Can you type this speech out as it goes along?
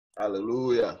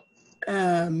Hallelujah.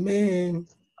 Amen.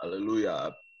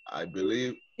 Hallelujah. I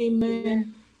believe.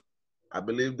 Amen. I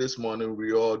believe this morning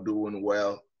we all doing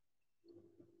well,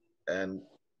 and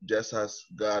just as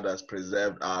God has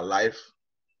preserved our life,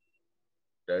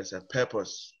 there is a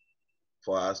purpose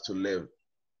for us to live.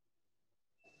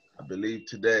 I believe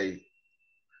today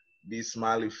these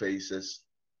smiley faces,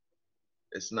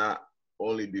 it's not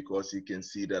only because you can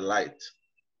see the light,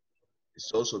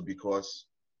 it's also because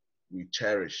we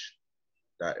cherish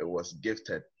that it was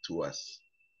gifted to us.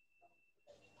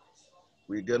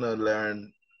 We're gonna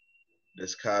learn,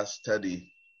 discuss,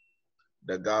 study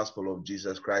the gospel of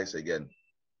Jesus Christ again.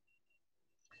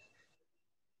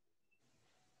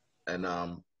 And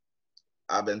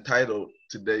I've entitled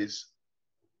today's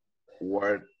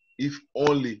word, If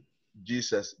Only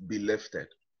Jesus Be Lifted.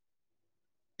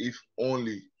 If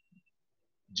only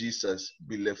Jesus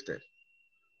be lifted.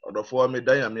 Odofo me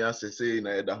dan yame asese na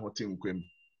eda ho tinkwem.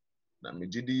 Na me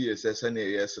gidi yesese na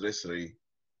yesresre.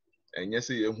 Enye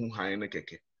se yehu han ne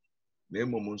keke. Na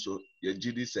emom nso ye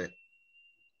gidi se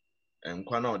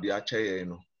enkwa na ode ache ye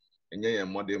no enye ye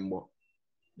mmode mbo.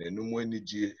 Na enumu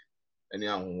anigie ene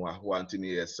ahoho anti ne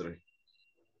yesre.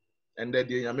 Ende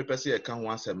de yame pese ye ka ho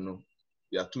asem no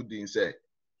ya to din se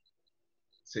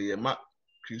ye ma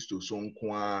Kristo so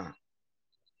nko a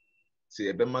se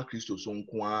ye be ma Kristo so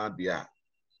nko a dia.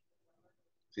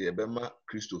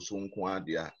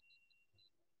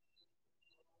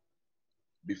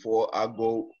 Before I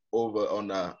go over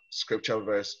on a scripture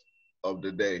verse of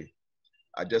the day,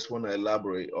 I just want to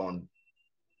elaborate on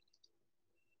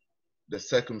the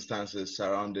circumstances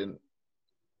surrounding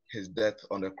his death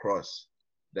on the cross.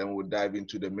 Then we'll dive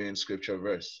into the main scripture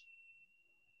verse.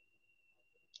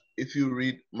 If you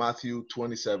read Matthew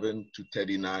 27 to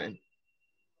 39,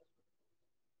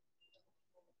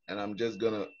 and I'm just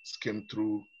gonna skim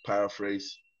through,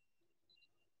 paraphrase.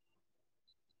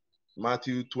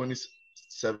 Matthew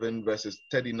 27 verses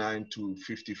 39 to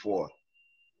 54.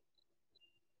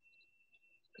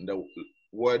 And the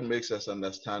word makes us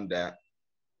understand that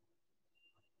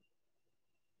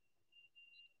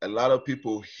a lot of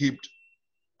people heaped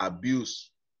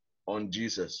abuse on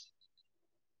Jesus.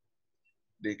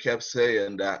 They kept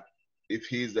saying that if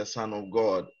he is the Son of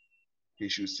God, he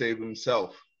should save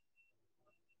himself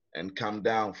and come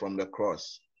down from the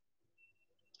cross.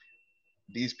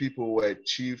 These people were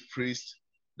chief priests,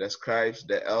 the scribes,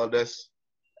 the elders.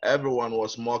 Everyone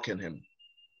was mocking him.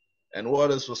 And what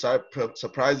is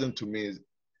surprising to me is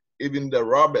even the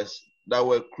robbers that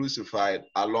were crucified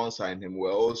alongside him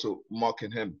were also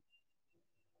mocking him.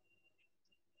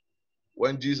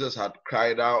 When Jesus had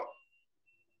cried out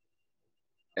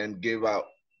and gave out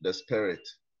the Spirit,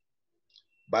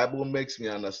 Bible makes me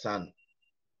understand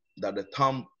that the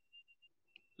tomb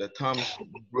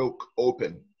broke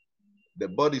open. The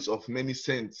bodies of many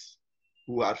saints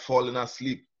who had fallen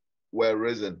asleep were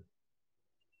risen.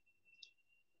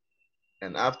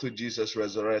 And after Jesus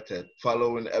resurrected,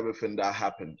 following everything that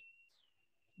happened,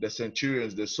 the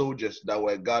centurions, the soldiers that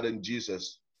were guarding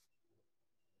Jesus,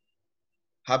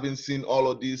 having seen all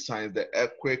of these signs, the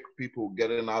earthquake, people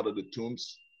getting out of the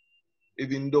tombs,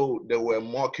 even though they were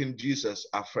mocking Jesus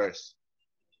at first,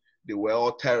 they were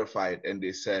all terrified and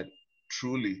they said,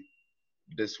 truly,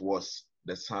 this was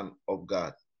the Son of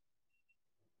God.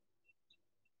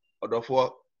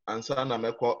 Odofo ansa na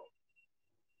meko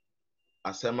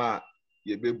asema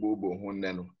yebe bobo ho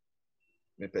nne no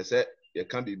me pese ye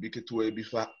kan bibi ketewa bi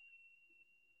fa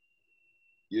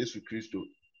Yesu Kristo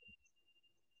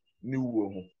ni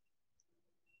wuo ho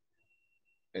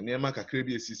enema kakra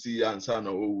bi esisi ya ansa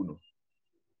na owu no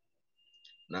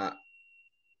na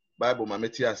Bible ma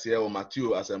meti ase o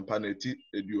Matthew asempa na ti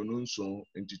eduonu nso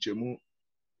ntichemu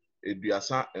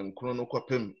eduasa enkro no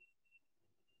kopem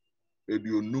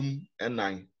eduonum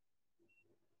enan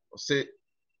o se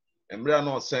emra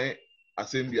na osen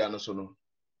asembia no so no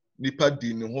nipa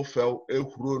di ne ho fel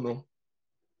ehuro no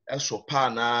eso pa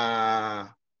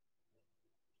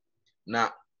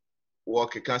na wo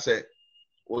keka se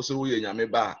wo so wo ye nyame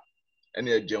ba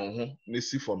ene eje ho ne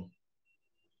sifom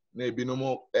na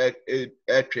ebinom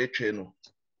twetwe no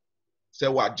se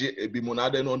waje ebimu na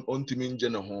ade no ontimi nje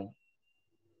ne ho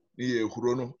ne ye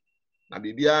ehuro no na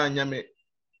bibia nyame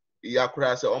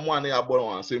yakura se omo ane aboro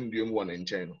wan asem duem wo ne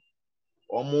nchen no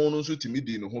omo no so timi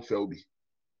di ne ho fel bi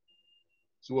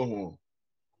so wo hu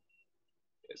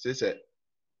se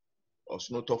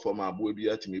osno to form abo bi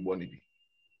atimi bo ne bi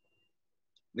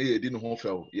na ye di ne ho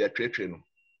fel ye twetwe no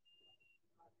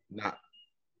na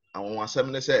awon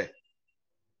asem ne se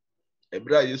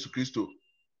ebra Yesu Kristo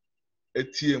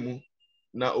etiemu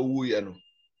na owu ye no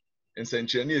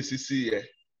ensankyerene esisi ye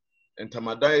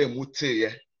entamadan emu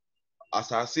teye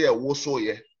asase a woso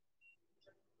ye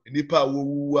nipa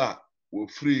wowu a wo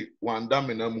free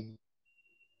wandamena mu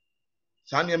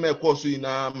saa nneɛma ɛkɔɔ so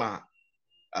nyinaa ma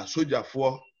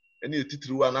asogyafoɔ ne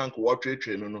etitiriwa na nka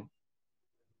wɔtwetwe no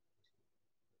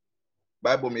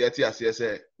Bible me yɛte aseɛ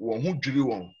sɛ wɔn ho dwiri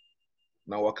wɔn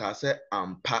na wɔkaa sɛ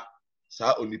ampa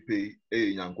saa onipa yi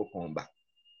ɛyɛ Nyankopɔn ba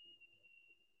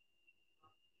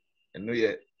ɛno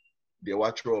yɛ deɛ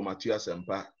wɔatwerɛ Matthew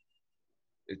asɛmpa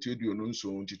ɛti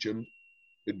 29 nkyekyɛm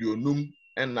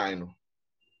 59 no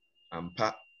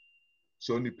ampa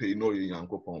sɛ onipa yi na ɔyɛ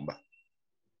Nyankopɔn ba.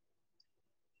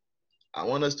 I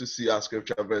want us to see our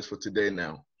scripture verse for today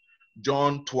now.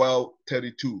 John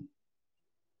 12:32.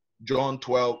 John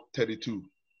 12:32.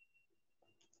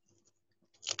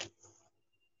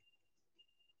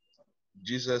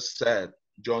 Jesus said,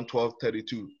 John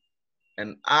 12:32,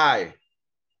 and I,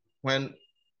 when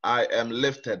I am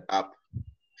lifted up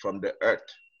from the earth,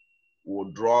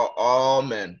 will draw all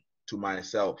men to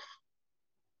myself.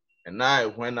 And I,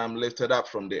 when I'm lifted up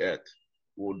from the earth,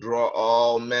 will draw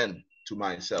all men to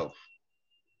myself.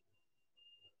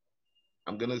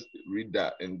 I'm going to read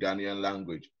that in Ghanaian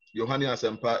language. Yohane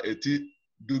Asempa eti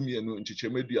dumienu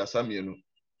nchichemedu asamienu.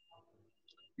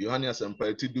 Yohane Asempa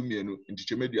eti dumienu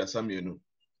nchichemedu asamienu.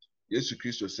 Yesu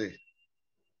Kristo say,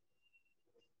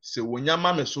 se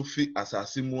wonyama me so fi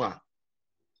asase mu a,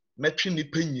 metwe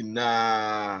nipa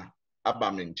nyinaa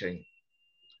aba me nkyɛn.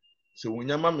 Se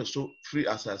wonyama me so free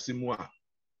asase mu a,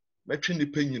 metwe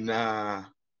nipa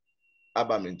nyinaa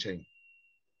aba me nkyɛn.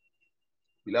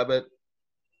 Beloved,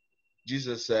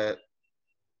 Jesus said,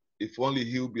 if only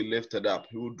he will be lifted up,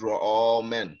 he will draw all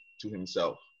men to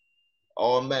himself.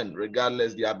 All men,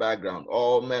 regardless their background,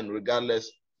 all men,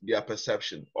 regardless their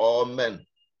perception, all men,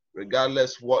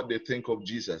 regardless what they think of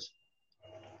Jesus,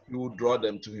 he will draw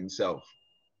them to himself.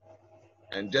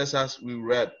 And just as we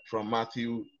read from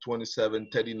Matthew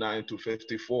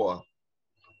 27:39-54,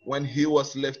 when he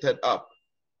was lifted up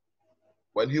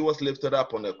on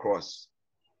the cross,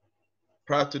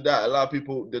 prior to that, a lot of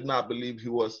people did not believe he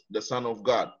was the Son of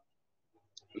God.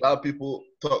 A lot of people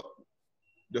thought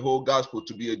the whole gospel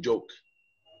to be a joke.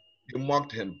 They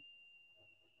mocked him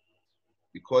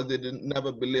because they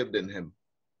never believed in him.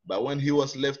 But when he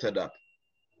was lifted up,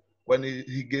 when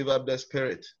he gave up the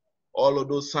spirit, all of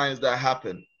those signs that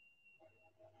happened,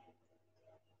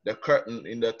 the curtain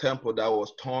in the temple that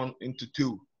was torn into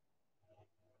two,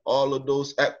 all of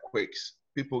those earthquakes,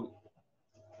 people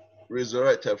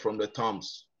resurrected from the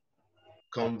tombs,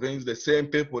 convinced the same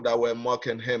people that were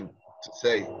mocking him to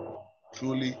say,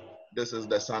 truly, this is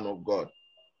the Son of God.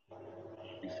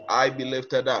 If I be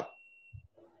lifted up,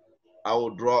 I will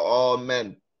draw all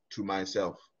men to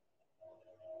myself.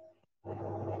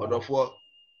 Therefore,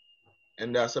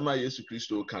 and there are some Jesus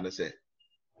Christ kind of say,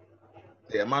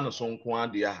 the man of son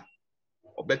kwandia,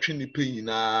 or between the pain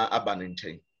abanin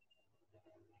chain.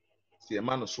 See a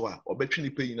man of soa, or between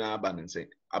the pain abanin chain.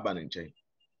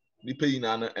 The pain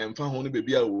and found only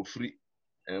baby I will free,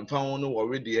 and found no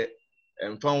already,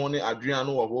 and found only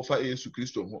Adriano or Wofa Jesus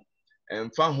Christ,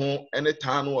 and found home any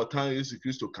town or town Jesus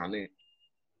Christ can.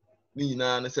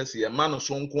 Nina necessary a man of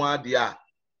son kwandia,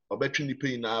 or between the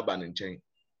pain abanin chain.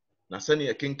 Na sani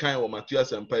ya kenkan wa Matthew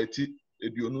asɛmpa eti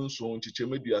 29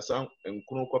 nkyekyɛmu 30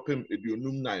 nkron kɔpem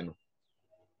 29 no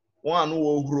wɔn ano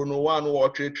wɔ huro no wɔn ano wɔ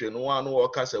twetwe no wɔn ano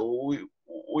wɔ kasa woyɛ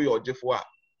ɔgyefo a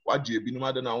wagye ebinom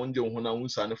ade na wɔngye ho na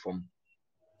wɔnsane fam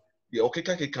deɛ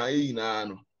ɔkeka yi nyinaa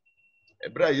no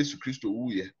ɛbrɛ a Yesu Kristo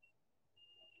wuyɛ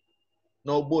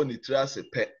na ɔbɔ ne tiri ase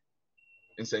pɛ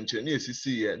nsɛnkyerɛnne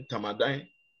esisi yɛ ntamadan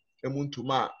emu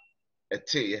ntoma a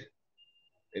ɛteɛ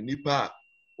enipa a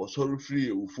wɔsɔre firi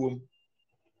ewufuom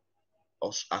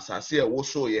asase a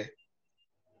woso yɛ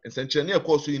nsɛnkyerɛnne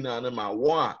ɛkɔɔ so nyinaa no ma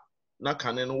wɔn a na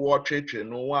kane no wɔtwetwe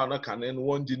no wɔn a na kane no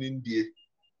wɔngye ne ndie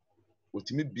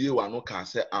otimi bie wano kaa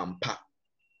sɛ ampa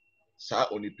saa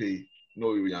onipa yi na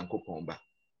ɔyɛ Onyankopɔn ba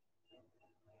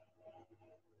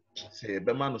sɛ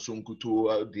yɛbɛma no so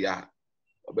nkutoo deɛ a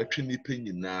ɔbɛtwe nipa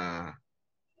nyinaa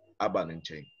aba ne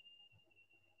nkyɛn.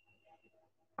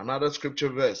 Another scripture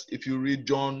verse, if you read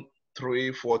John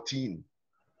 3:14,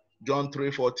 John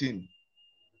 3:14,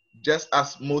 just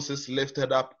as Moses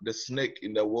lifted up the snake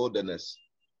in the wilderness,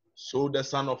 so the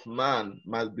Son of Man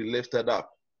must be lifted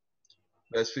up.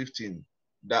 Verse 15,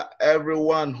 that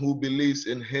everyone who believes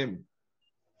in him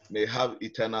may have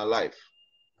eternal life.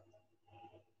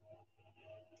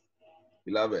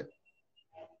 Beloved,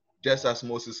 just as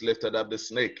Moses lifted up the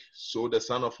snake, so the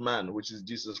Son of Man, which is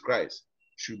Jesus Christ,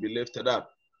 should be lifted up.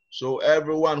 So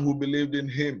everyone who believed in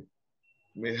him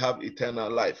may have eternal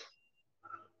life.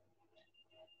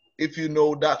 If you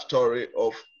know that story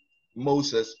of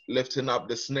Moses lifting up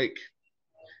the snake,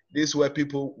 These were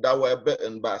people that were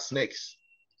bitten by snakes.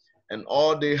 And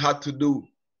all they had to do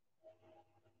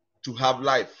to have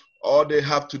life, all they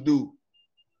have to do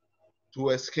to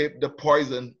escape the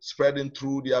poison spreading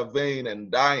through their vein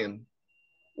and dying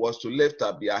was to lift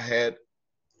up their head,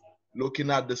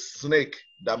 looking at the snake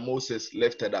that Moses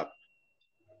lifted up.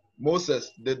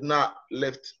 Moses did not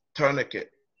lift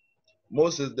tourniquet.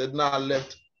 Moses did not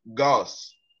lift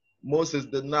gauze. Moses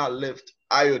did not lift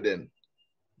iodine.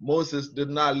 Moses did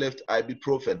not lift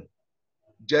ibuprofen.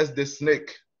 Just the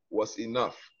snake was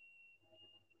enough.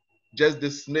 Just the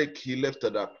snake he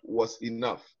lifted up was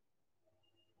enough.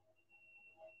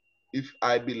 If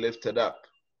I be lifted up,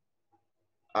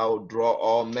 I will draw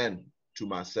all men to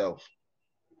myself.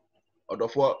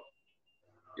 Odofo,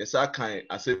 yesa kan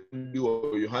asem bi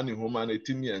wo Yohane Homa na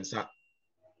etimiensa.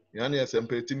 Yohane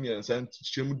asempa etimiensa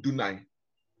nchichemu dunan.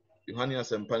 Yohane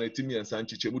asempa na etimiensa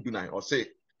nchichemu dunan. Ose,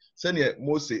 sene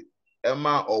Mose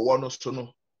ema owo no so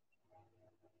no.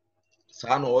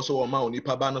 Saa na owo so wo ma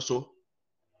onipa ba no so.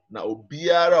 Na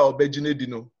obiara obegyine di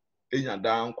no enya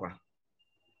daa nkwa.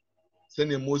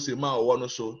 Sene Mose ma owo no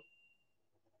so.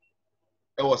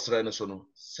 Ewo sere no so no.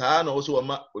 Saa na owo so wo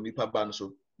ma onipa ba no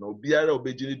so. Na obiara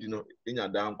obegyine di no enya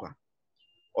daa nkwa.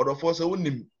 Odofo se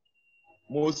wonim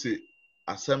Mose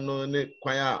asem no ne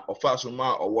kwan a ofa so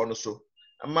ma owo no so.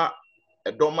 Ama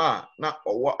edom a na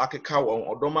owo akeka won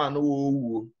odom a na wo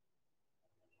wuo.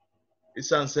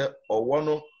 Isan se owo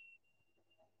no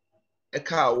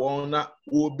eka won na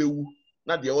wo bewu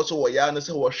na de wo so wo ya ne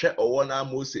se wo hwe owo na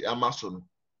Mose amaso no.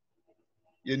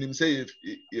 Yenim se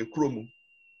ye kromu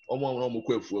omo no mo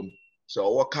kwafuom. Se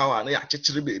owo kawa na ya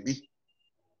kyekyere bebi.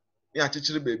 Ya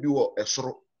kyekyere bebi wo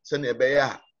esoro se na ebe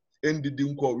ya endidi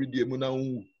nkọ widie mu na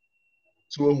nwu.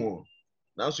 So hu.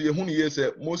 Nanso ye hu ne ye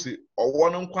se Mose owo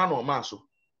no nkwa na ọma so.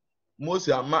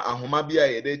 Mose ama ahoma bia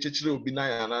ye de kyekyere obi na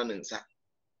ya na nsa.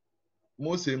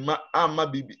 Mose ama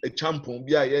bibi echampon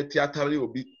bia ye tiatare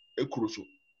obi ekuro so.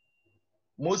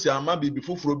 Mose ama bibi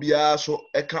foforo bia so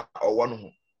eka owo no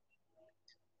ho.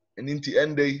 Eninti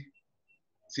endei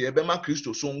se ebema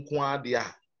Kristo so nko ade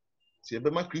a se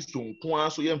ebema Kristo nko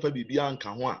a so ye mfa bibi anka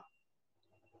ho a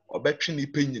obetwe ni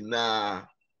pe nyina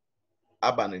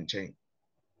aba ne nchen.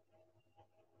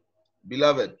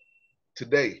 Beloved,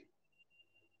 today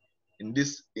in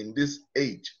this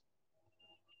age,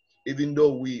 even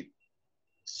though we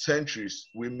centuries,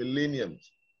 we millennia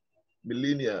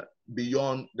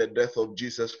beyond the death of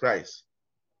Jesus Christ,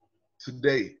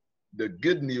 today the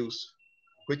good news,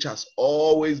 which has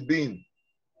always been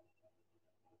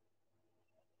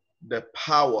the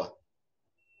power,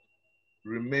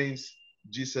 remains: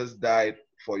 Jesus died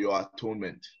for your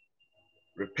atonement.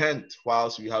 Repent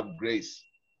whilst we have grace.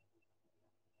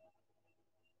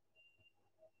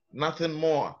 Nothing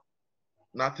more,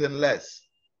 nothing less.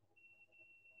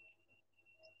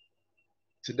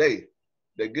 Today,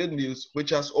 the good news, which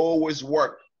has always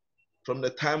worked from the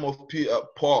time of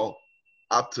Paul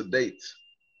up to date,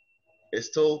 is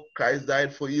still Christ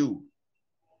died for you.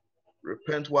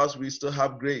 Repent whilst we still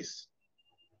have grace.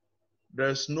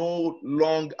 There's no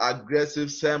long,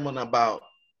 aggressive sermon about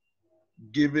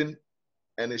giving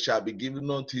and it shall be given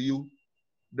unto you.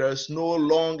 There's no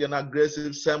long and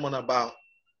aggressive sermon about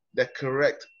the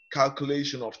correct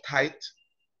calculation of tithe.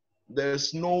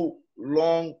 There's no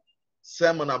long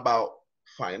sermon about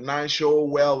financial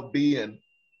well-being.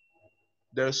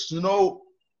 There's no,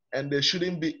 and there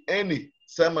shouldn't be any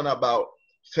sermon about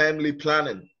family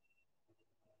planning.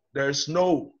 There's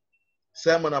no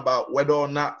sermon about whether or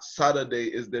not Saturday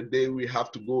is the day we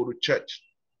have to go to church.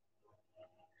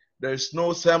 There's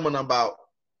no sermon about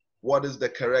what is the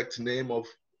correct name of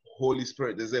Holy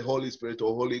Spirit. Is it Holy Spirit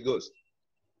or Holy Ghost?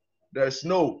 There's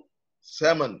no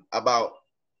sermon about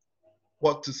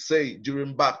what to say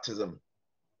during baptism.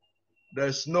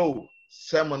 There's no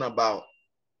sermon about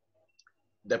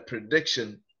the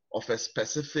prediction of a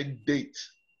specific date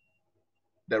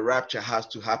the rapture has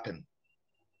to happen.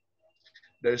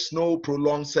 There's no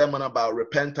prolonged sermon about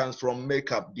repentance from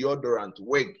makeup, deodorant,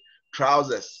 wig,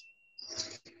 trousers.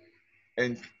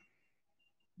 And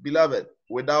beloved,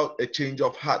 without a change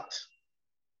of heart,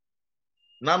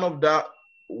 none of that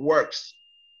works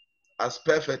as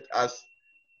perfect as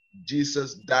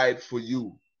Jesus died for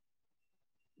you.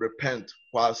 Repent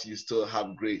whilst you still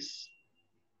have grace.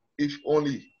 If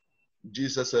only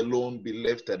Jesus alone be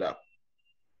lifted up,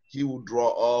 he will draw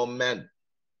all men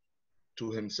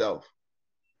to himself.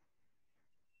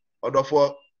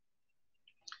 Odofo,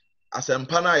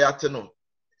 asempa na yate no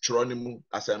twerɛ ne mu,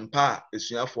 asempa a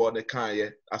esuafoɔ de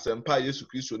kaeɛ, asempa a Yesu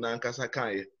Kristo nankasa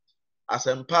kaeɛ,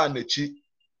 asempa a n'akyi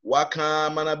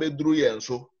waka mana beduru yɛn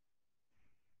so,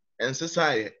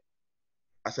 ɛnsesaeɛ.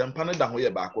 asɛmpa no da ho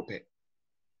yɛ baako pɛ.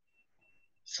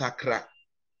 Sakra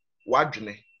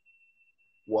wadwene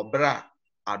wɔ bere a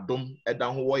adom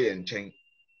ɛda ho wɔ yɛn nkyɛn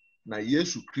na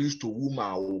Yesu Kristo wu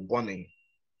ma wo bɔne.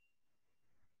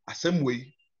 Asɛm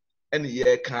wei ɛne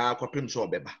yɛka akɔpem sɛ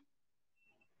ɔbɛba.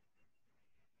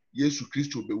 Yesu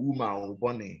Kristo bɛwu ma wo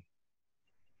bɔne.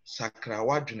 Sakra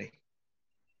wadwene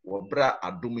wɔ bere a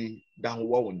adom yi da ho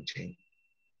wɔ wo nkyɛn.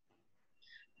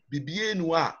 Bibie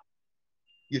nu a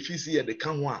yɛfi si yɛde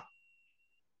ka ho a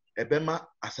ɛbɛma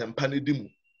asɛmpa no di mu.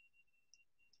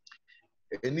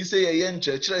 Ɛni sɛ yɛyɛ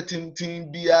nkyerɛkyerɛ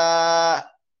tenten biara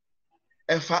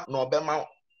ɛfa na ɔbɛma wo.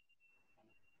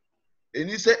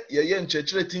 Ɛni sɛ yɛyɛ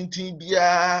nkyerɛkyerɛ tenten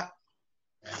biara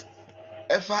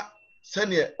ɛfa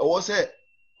sɛnea ɛwɔ sɛ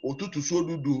otutu so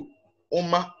dudu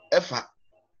ɔma ɛfa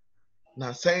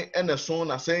na sɛn ɛna so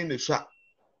na sɛn na so a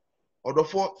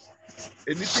ɔdɔfo.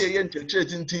 Ɛni sɛ yɛyɛ nkyerɛkyerɛ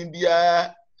tenten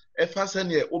biara ɛfa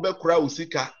sɛnea wobɛkora wo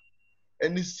sika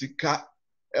ɛne sika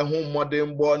ɛho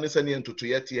mmɔdenbɔ ne sɛnea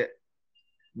ntotoyɛ teɛ.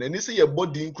 Na ɛni sɛ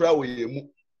yɛbɔ din kora wɔ yɛn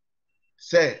mu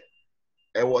sɛ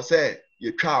ɛwɔ sɛ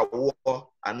yɛtwa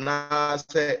awoɔ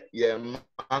anaasɛ yɛn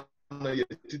mma no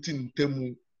yɛtete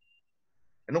ntamu.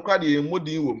 Ɛno kora deɛ yɛn mmɔ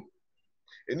din wɔ mu.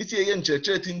 Ɛni sɛ yɛyɛ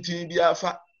nkyerɛkyerɛ tenten biara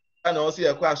fa na ɔsɛ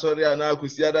yɛkɔ asɔre anaa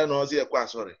akosiada na ɔsɛ yɛkɔ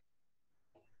asɔre.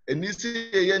 Ɛni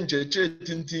sɛ yɛyɛ nkyerɛkyerɛ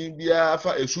tenten biara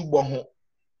fa esubɔ ho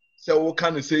sɛ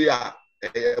woka no sɛ a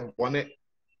ɛyɛ bɔne.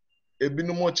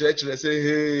 Ebinom kyerɛkyerɛ sɛ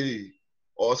hee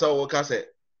ɔsɛ woka sɛ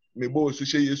mebɔ osu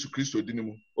hyɛ Yesu Kristo din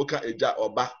mu. Woka Agya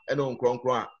Ɔba ɛne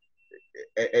Nkronkron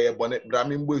a ɛyɛ bɔne. Bra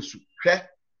me mbɔ esu. Hwɛ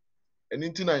ɛni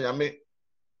nti na Nyame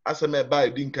asɛm ɛba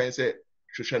edi nkan sɛ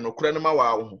hwehwɛ nokorɛ no ma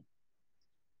waa wo ho.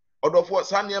 Ɔdɔfo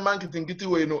saa nneɛma nketenkete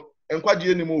wei no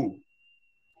nkwagye anim o.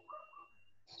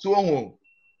 So wɔn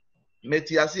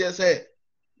meti aseɛ sɛ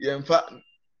yɛmfa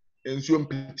nsuo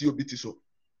mpiti obi ti so.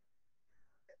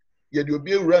 Yɛde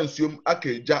obi ewura nsuom aka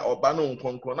Agya Ɔba ne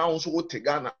Nkronkron na wo nso wote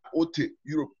Ghana, wote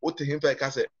Europe, wote hemfa ɛka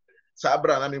sɛ saa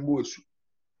bra na memmɔ esu.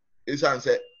 Esan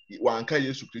sɛ wanka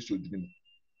Yesu Kristo din mu.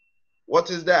 What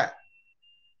is that?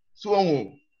 So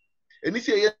wɔn ɛni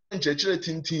sɛ yɛyɛ nkyerɛkyerɛ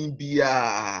tenten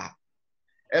biara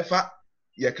ɛfa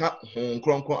yɛka Honhom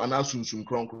Kronkron anaa Sunsum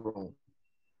Kronkron.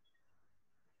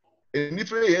 Ɛni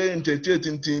fɛ yɛyɛ nkyerɛkyerɛ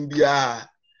tenten biara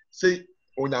sɛ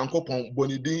Onyankopɔn bɔ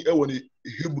ne din ɛwɔ ne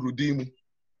Hebrew din mu.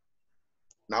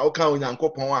 Na woka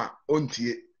Onyankopɔn a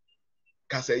ontie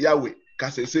kasa Yahweh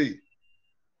kasa sei.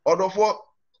 Ɔdɔfo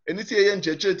ɛni sɛ yɛyɛ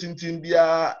nkyerɛkyerɛ tenten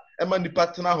biara ɛma nipa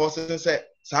tena hɔ sɛ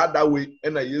saa da wei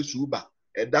ɛna Yesu ba.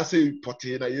 Ɛda sɛ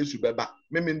pɔtee na Yesu bɛba.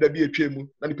 Meme nda bi etwa mu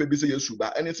na nipa bi sɛ Yesu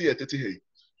ba ɛne sɛ yɛtete hɛ.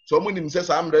 So ɔmo nim sɛ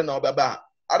saa mmerɛ na ɔbɛba.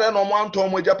 Ada na ɔmo antɔ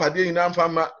ɔmo agyapadeɛ nyinaa mfa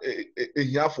ma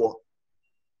ehiafoɔ.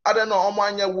 Ada na ɔmo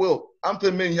anyɛ will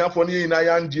amfa ma ehiafoɔ no nyinaa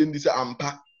yɛangye ndi sɛ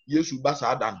ampa Yesu ba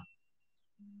saa da no.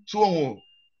 So wɔn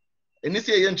ɛni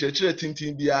sɛ yɛyɛ nkyerɛkyerɛ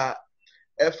tenten biara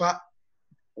ɛfa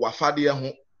wafadeɛ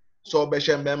ho sɛ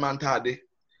ɔbɛhyɛ mbɛɛma ntaade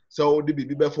sɛ ɔde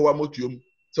biribi bɛfɔ w'amotuom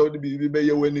sɛ ɔde biribi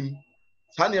bɛyɛ w'anim.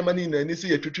 Saa nneɛma no nyinaa ɛni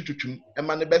sɛ yɛtwitwitwitwim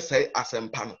ɛma ne bɛsɛe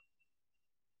asɛmpa no.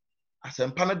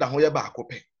 Asɛmpa no da ho yɛ baako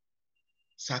pɛ.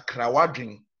 Sakra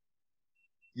wadwene.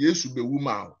 Yesu bɛwu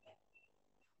ma wo.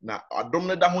 Na adom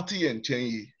no da ho te yɛn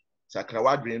nkyɛn yi. Sakra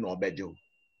wadwene na ɔbɛgye wo.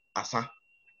 Asa.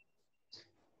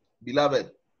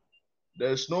 Beloved,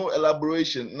 there is no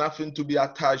elaboration, nothing to be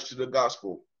attached to the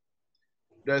gospel.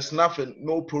 There's nothing,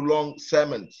 no prolonged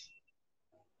sermons.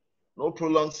 No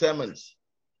prolonged sermons.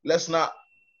 Let's not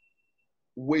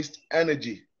waste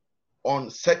energy on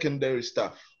secondary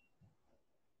stuff.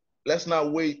 Let's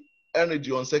not waste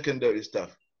energy on secondary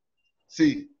stuff.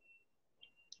 See,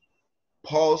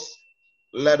 Paul's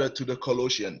letter to the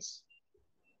Colossians,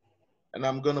 and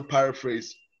I'm going to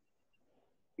paraphrase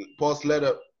Paul's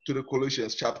letter to the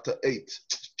Colossians, chapter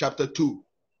 2.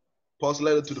 Paul's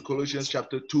letter to the Colossians,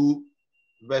 chapter 2,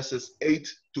 verses 8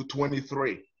 to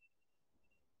 23.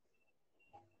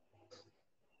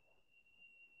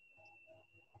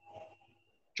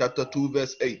 Chapter 2,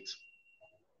 verse 8.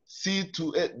 See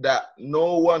to it that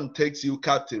no one takes you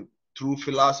captive through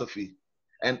philosophy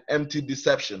and empty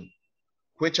deception,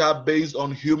 which are based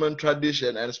on human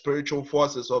tradition and spiritual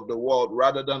forces of the world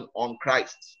rather than on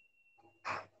Christ.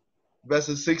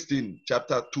 Verses 16,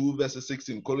 chapter 2, verses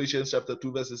 16, Colossians chapter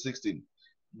 2, verses 16.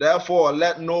 Therefore,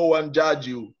 let no one judge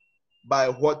you by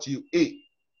what you eat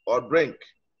or drink,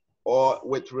 or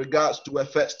with regards to a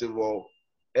festival,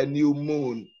 a new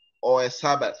moon, or a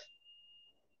Sabbath.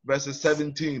 Verses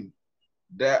 17.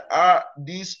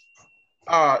 These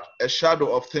are a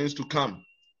shadow of things to come,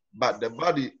 but the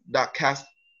body that casts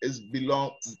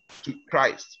belongs to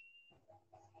Christ.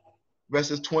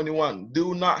 Verses 21.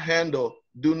 Do not handle,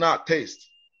 do not taste,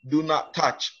 do not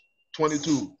touch.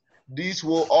 22. These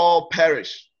will all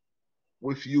perish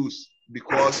with use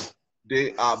because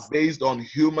they are based on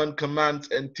human commands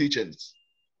and teachings.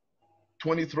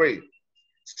 23.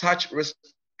 Such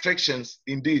restrictions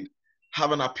indeed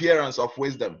have an appearance of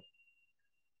wisdom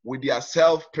with their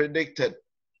self-predicted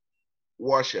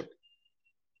worship,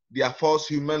 their false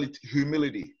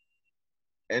humility,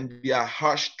 and their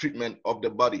harsh treatment of the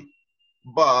body.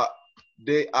 But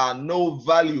they are no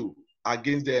value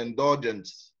against the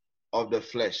indulgence of the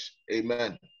flesh.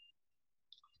 Amen.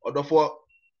 Therefore,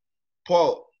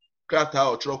 Paul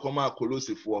krataa ɔtwerɛ kɔma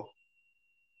Kolosifoɔ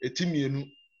eti mmienu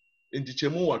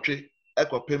ntikyɛmu nwɔtwe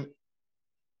ɛkɔpem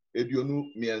aduonu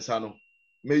mmiɛnsa no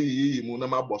meyiyi mu na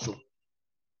mabɔ so.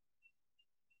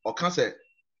 Ɔka sɛ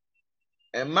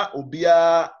ɛma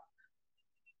obiara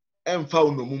ɛmfa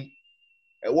onomum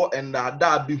ɛwɔ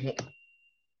ɛndaadaa bi ho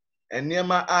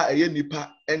nneɛma a ɛyɛ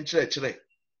nipa nkyerɛkyerɛ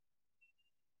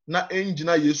na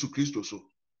ɛngyina Yesu Kristo so.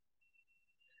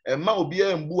 Ɛma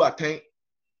obiara mbu atɛn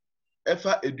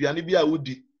ɛfa aduane bi a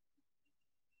wodi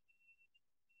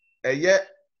ɛyɛ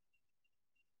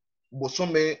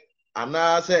bosome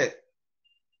anaasɛ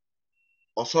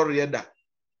ɔsɔre ɛda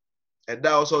ɛda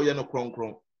ɔsɔ yɛ no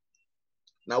kronkron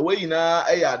na wɔn nyinaa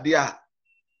ɛyɛ ade a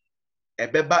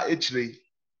ɛbɛba akyire yi.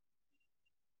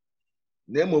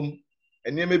 Na mmom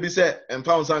nneɛma bi sɛ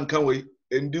mfa nsa nka wei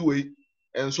ndi wei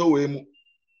nso wei mu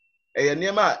ɛyɛ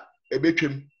nneɛma a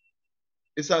ɛbɛtwam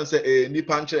ɛsiane sɛ ɛyɛ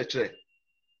nipa nkyerɛkyerɛ.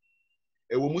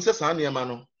 Ɛwɔ mu sɛ saa nneɛma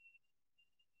no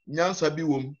nyansa bi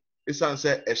wɔ mu ɛsiane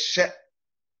sɛ ɛhyɛ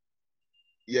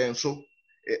yɛn so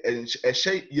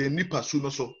ɛhyɛ yɛn nipa su no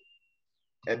so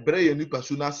ɛbrɛ yɛn nipa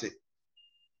su no ase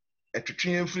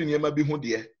ɛtwetwe yɛn firi nneɛma bi ho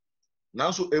deɛ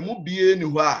nanso ɛmu bie ni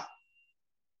hɔ a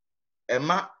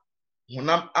ɛma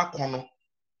honam akɔno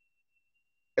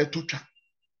ɛto twa.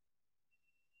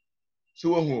 So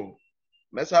wɔn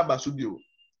mɛsa aba so bio.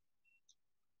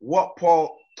 What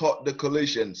Paul taught the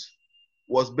Colossians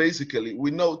was basically, we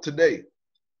know today,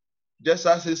 just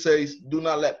as he says, do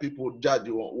not let people judge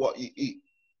you on what you eat,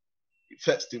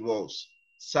 festivals,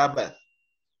 Sabbath.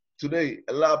 Today,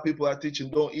 a lot of people are teaching,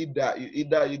 don't eat that. You eat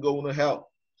that, you go to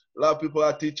hell. A lot of people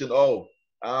are teaching,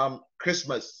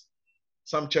 Christmas.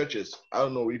 Some churches, I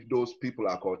don't know if those people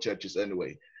are called churches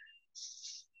anyway.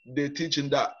 They're teaching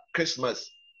that Christmas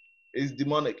is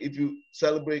demonic. If you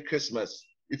celebrate Christmas,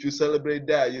 if you celebrate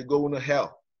that, you're going to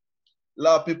hell. A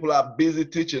lot of people are busy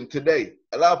teaching today.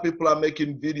 A lot of people are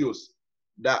making videos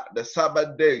that the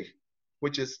Sabbath day,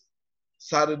 which is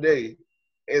Saturday,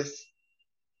 is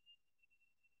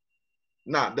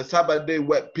not the Sabbath day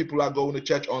where people are going to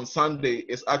church on Sunday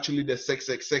is actually the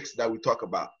 666 that we talk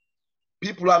about.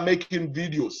 People are making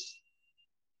videos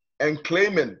and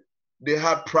claiming they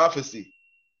have prophecy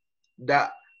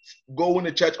that going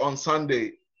to church on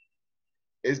Sunday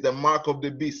is the mark of the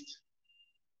beast.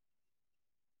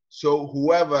 So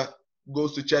whoever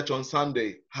goes to church on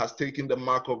Sunday has taken the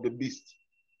mark of the beast.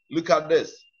 Look at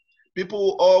this. People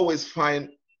will always find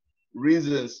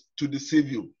reasons to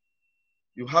deceive you.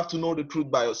 You have to know the truth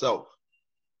by yourself.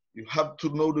 You have to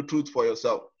know the truth for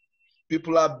yourself.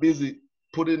 People are busy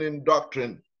putting in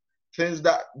doctrine, things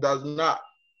that does not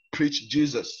preach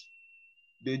Jesus.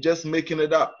 They're just making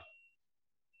it up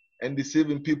and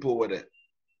deceiving people with it.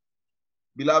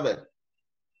 Beloved,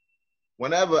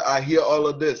 whenever I hear all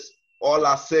of this, all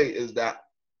I say is that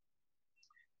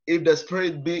if the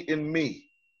Spirit be in me,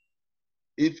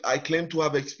 if I claim to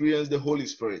have experienced the Holy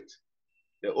Spirit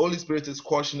is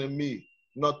cautioning me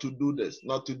not to do this,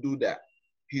 not to do that.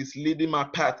 He's leading my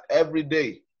path every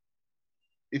day.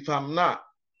 If I'm not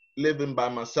living by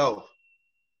myself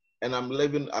and I'm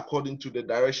living according to the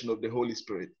direction of the Holy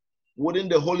Spirit, wouldn't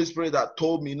the Holy Spirit that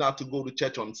told me not to go to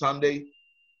church on Sunday,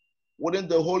 wouldn't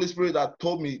the Holy Spirit that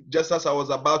told me just as I was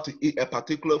about to eat a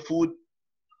particular food,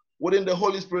 wouldn't the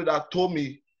Holy Spirit that told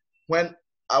me when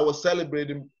I was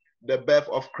celebrating the birth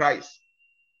of Christ,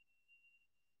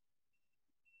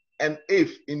 and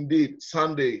if indeed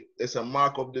Sunday is a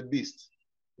mark of the beast,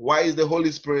 why is the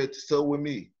Holy Spirit still with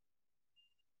me?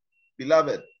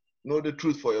 Beloved, know the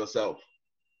truth for yourself.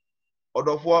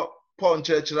 Odofo Paul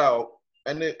church now,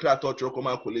 any krato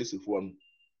chokoma kolesi form.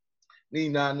 Ni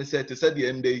na ne said the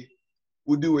end day.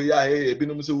 Udi we ya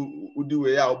ebinom se udi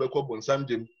we ya obekọ bonsam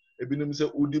jem, ebinom se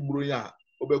udi buru ya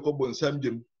obekọ bonsam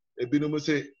jem, ebinom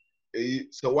se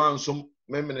se wansom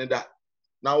memene da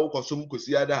na wokosom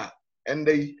kosia da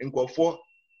ende nkofo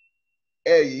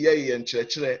ye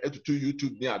nkyerɛkyerɛ etutu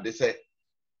YouTube ni ade se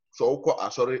so wokɔ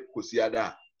asɔre kosia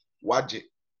da waje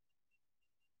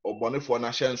obonefo na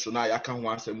hyenso na yaka ho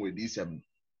asɛm wedi sɛm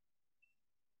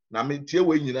na me tie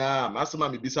we nyinaa masɛm a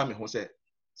mebisa me ho sɛ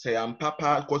say am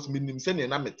papa cause minim se ne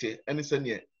na mete ene se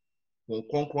ne won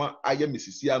konkron aye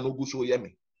mesisi anogu so ye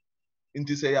me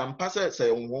nti say am pasa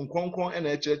say won konkron ene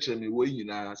ekyekere me wo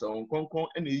nyina say won konkron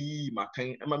ene yi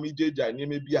makan ema me jeja ne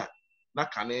me bia na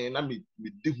kane na me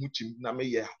de hu chim na me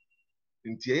ye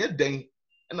nti ye den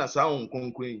ena sa won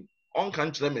konkron on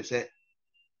kan kyerɛ me sɛ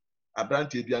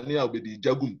abrante aduane a obedi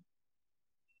jagum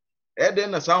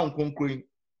den na sa won konkron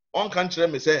on kan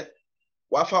kyerɛ me sɛ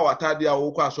wafa watade a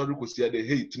wokɔ asɔre kosia de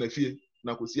hey tena fie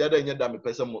na kosia da nya da me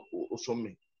pɛsɛ mo osom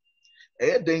me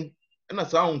den na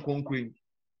sa won konkron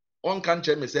on kan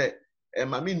kyerɛ me sɛ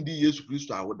ma me ndi Yesu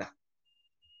Kristo awoda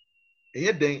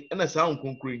den na sa won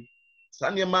konkron sa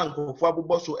ne ma nkofo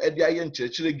abobɔ so de aye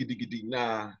nkyerɛkyerɛ gidigidi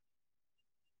na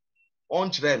on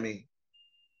kyerɛ me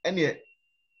ene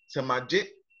sɛ magye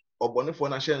ɔbɔnefo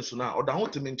na hyɛ nso na ɔda ho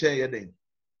teme nkyɛn yɛ den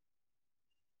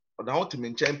ɔda ho teme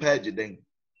nkyɛn pa agye den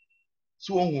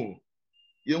so ohu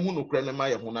yehu no kra ne ma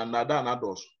ye ho na nada na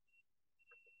dos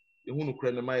yehu no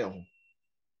kra ne ma ye ho.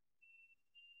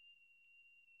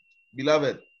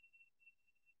 Beloved,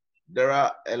 there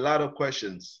are a lot of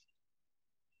questions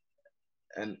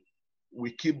and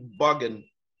we keep bugging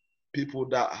people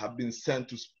that have been sent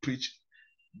to preach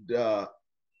the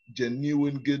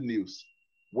genuine good news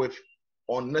with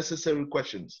unnecessary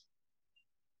questions.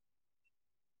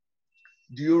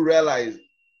 Do you realize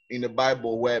in the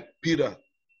Bible where Peter,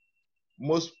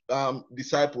 most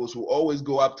disciples will always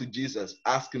go up to Jesus,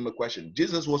 ask him a question.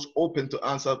 Jesus was open to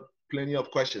answer plenty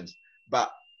of questions.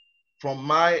 But from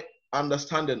my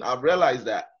understanding, I've realized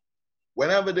that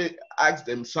whenever they asked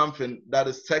him something that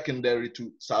is secondary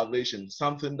to salvation,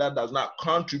 something that does not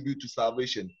contribute to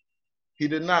salvation, he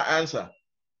did not answer.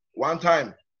 One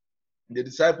time, the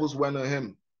disciples went to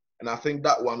him, and I think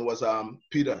that one was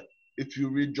Peter. If you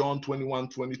read John 21,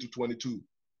 20-22,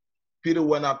 Peter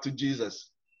went up to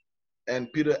Jesus,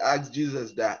 and Peter asked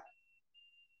Jesus that,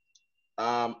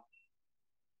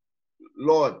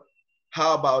 Lord,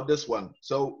 how about this one?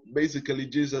 So basically,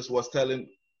 Jesus was telling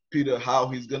Peter how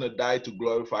he's going to die to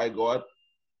glorify God.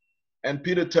 And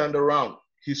Peter turned around.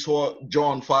 He saw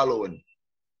John following.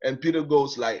 And Peter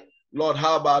goes like, Lord,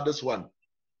 how about this one?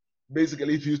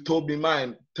 Basically, if you told me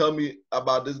mine, tell me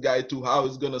about this guy too, how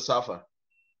he's going to suffer.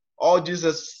 All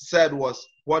Jesus said was,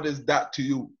 what is that to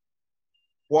you?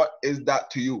 What is that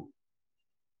to you?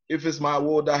 If it's my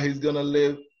will that he's going to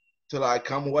live till I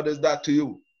come, what is that to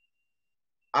you?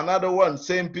 Another one,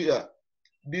 same Peter.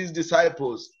 These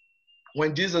disciples,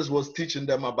 when Jesus was teaching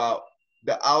them about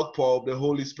the outpour of the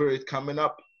Holy Spirit coming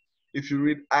up, if you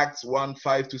read Acts 1,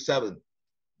 5-7,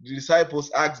 the disciples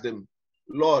asked him,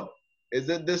 Lord, is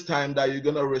it this time that you're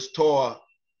going to restore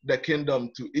the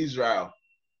kingdom to Israel?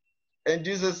 And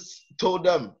Jesus told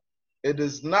them, it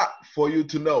is not for you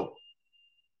to know.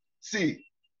 See,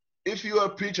 if you are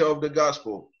a preacher of the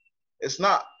gospel, it's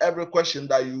not every question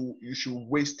that you should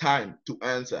waste time to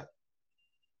answer.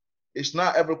 It's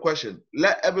not every question.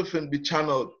 Let everything be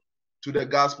channeled to the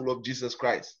gospel of Jesus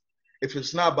Christ. If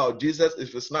it's not about Jesus,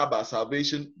 if it's not about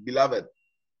salvation, beloved,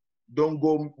 don't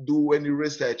go do any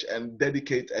research and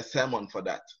dedicate a sermon for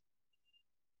that.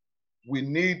 We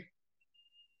need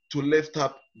to lift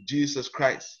up Jesus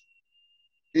Christ.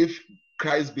 If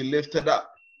Christ be lifted up,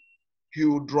 he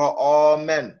will draw all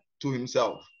men to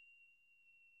himself.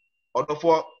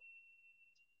 Therefore,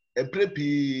 a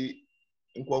prepi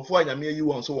nkɔfo a nyame ayi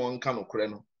wɔn so wɔn nka nokorɛ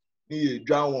no ne yɛ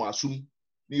dwan wɔn asum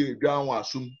ne yɛ dwan wɔn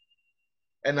asum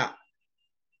ɛna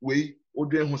wei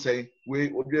odwen ho sɛn wei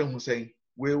odwen ho sɛn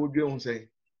wei odwen ho sɛn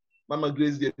mama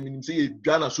Grace deɛ minim sɛ yɛ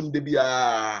dwan asum de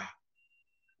bia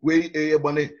wei ɛyɛ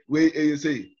bɔne wei ɛyɛ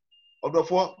sei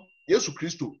ɔdɔfo Yesu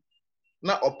Kristo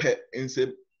na ɔpɛ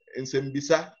nsɛm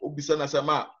bisa obisa na sɛm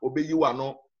a obeyi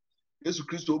wano Yesu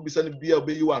Kristo obisa ne bia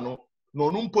obeyi wano na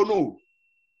ɔno mpo no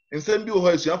nsɛm bi wɔ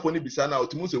hɔ asuafo ne bisa na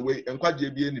ɔtumi sɛ wei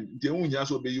nkwagye bi anim nti ehu hia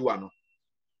so obeyi wano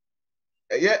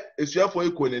ɛyɛ asuafo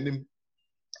ekɔ n'anim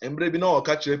mbrɛ bi na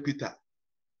ɔka kyerɛ Peter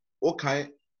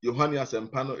ɔkan Yohane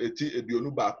asɛmpa no eti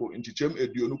 21 nkyikyɛm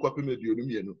 20 kɔpem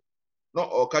 22 na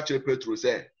ɔka kyerɛ Petro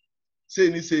sɛ sei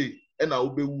ni sei ɛna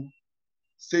obewu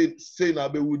sei na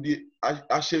obewu di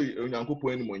ahyɛ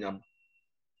Onyankopɔn animonyam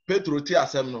Petro ti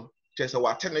asɛm no kyerɛ sɛ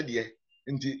wate ne deɛ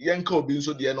nti yɛnka obi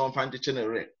nso deɛ na ɔmfa nkyekye ne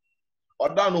rɛ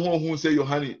ɔda no ho hu sɛ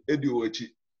Yohane edi wɔ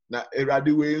akyi na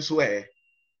Awurade wei nso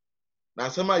na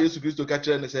asɛm a Yesu Kristo ka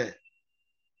kyerɛ ne sɛ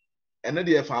ɛno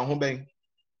deɛ fa ho bɛn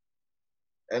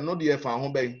ɛno deɛ fa ho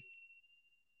bɛn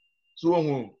so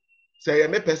hu sɛ yɛ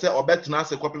mepɛ sɛ ɔbɛtena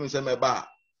ase kɔpem sɛ mɛba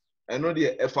ɛno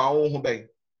deɛ ɛfa ho bɛn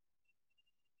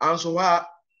anso ha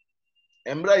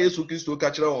embra Yesu Kristo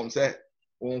ka kyerɛ wɔn sɛ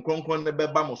wɔn kronkron ne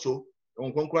bɛba mo so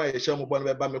wɔn kronkron a yɛhyɛ mo bɔ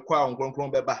ne bɛba me kwa wɔn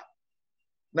kronkron bɛba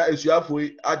na esuafo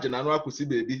agye no akosi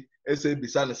beebi ese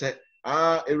bisa ne se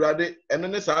Ewurade eno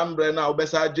ne saa mbre na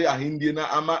obesa agye ahindie na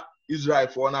ama Israel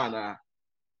fo na ana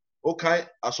okai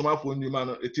asomafo ndima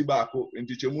no eti baako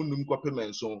ntichemu num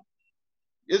kopemenso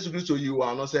Yesu Kristo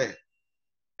yiwa no se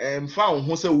emfa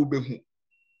ho se wo behu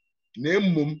na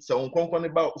emmom se won konkon ne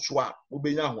ba so a wo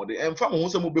benya ahode emfa ho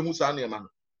se mo behu saa ne ma no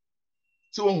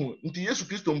se wo hu nti Yesu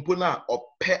Kristo mpo na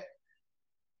opɛ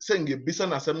se nge bisa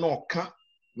na se na oka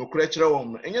no kra kyerɛ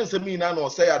wɔn no enye nsɛm nyina na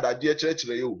ɔsɛ adagye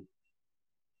kyerɛkyerɛ yɛ o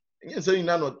enye nsɛm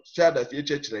nyina na ɔsɛ adagye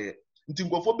kyerɛkyerɛ yɛ nti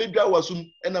nkɔfo bedwa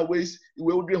wasum ɛna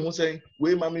we odwe ho sɛn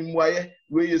we ma me muaye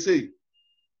we yesei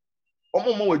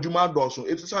ɔmo wadwuma dɔso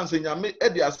etisan sɛ nyame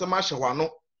ɛde asɛm ahyɛ hwano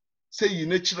sɛ yi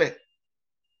ne kyerɛ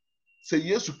sɛ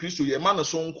Yesu Kristo yɛ ma no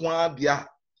so nko ade a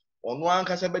ɔno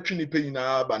ankasa bɛtwe nipa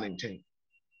nyinaa ba ne nkyɛn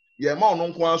yɛ ma ɔno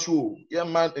nko aso o yɛ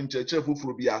ma nkyerɛkyerɛ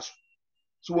foforo bi aso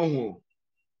so wɔn ho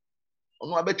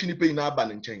ɔno abɛtwe nipa nyinaa ba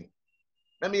ne nkyɛn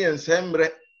na me yɛ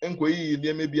nsɛmmerɛ nkɔyi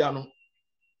nneɛma bi ano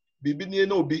bibi nie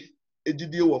na obi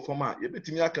egidie wɔ fam a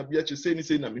yɛbɛtumi aka bi akyerɛ sɛ ni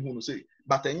sɛ na mehu no sɛ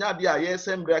but enya ade a yɛ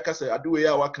nsɛmmerɛ aka sɛ ade wei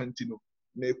a waka nti no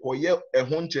na ekɔyɛ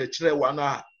ɛho nkyerɛkyerɛ wa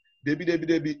na debi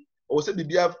ɔwɔ sɛ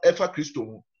bibi ɛfa Kristo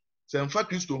ho sɛ mfa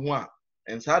Kristo ho a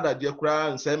nsa adadeɛ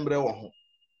koraa nsɛmmerɛ wɔ ho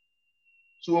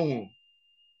so ho.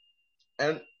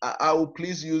 And I will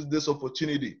please use this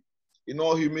opportunity in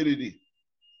all humility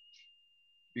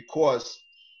because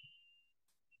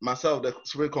myself, the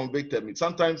Spirit convicted me.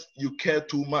 Sometimes you care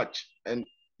too much and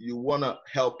you want to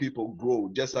help people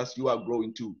grow just as you are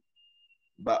growing too.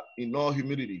 But in all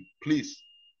humility, please,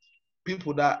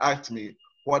 people that ask me,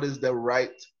 what is the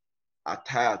right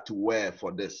attire to wear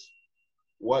for this?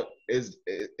 What is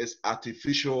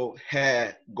artificial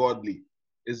hair godly?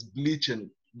 Is bleaching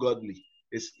godly?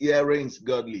 Is earrings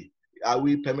godly? Are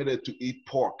we permitted to eat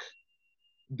pork?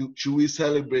 Should we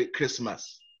celebrate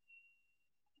Christmas?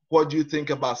 What do you think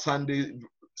about Sunday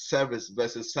service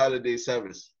versus Saturday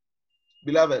service?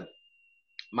 Beloved,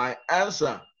 my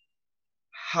answer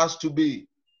has to be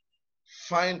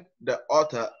find the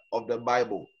author of the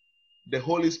Bible, the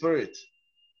Holy Spirit,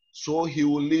 so he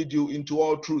will lead you into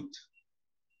all truth.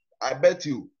 I bet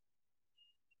you,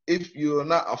 if you're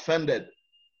not offended,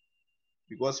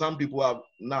 because some people have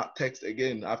not text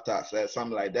again after I said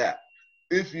something like that.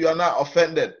 If you are not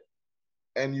offended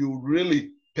and you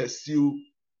really pursue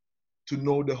to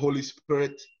know the Holy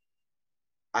Spirit,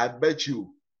 I bet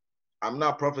you, I'm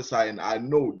not prophesying, I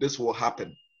know this will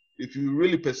happen. If you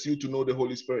really pursue to know the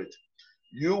Holy Spirit,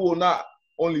 you will not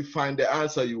only find the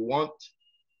answer you want,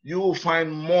 you will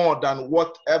find more than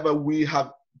whatever we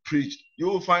have preached. You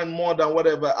will find more than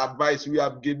whatever advice we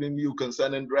have given you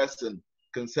concerning dressing,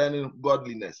 concerning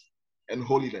godliness and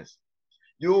holiness.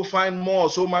 You will find more,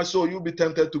 so much so you'll be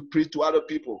tempted to preach to other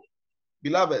people.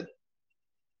 Beloved,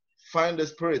 find the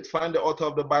Spirit, find the author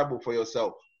of the Bible for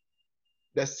yourself.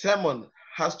 The sermon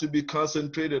has to be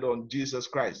concentrated on Jesus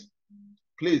Christ.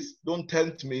 Please don't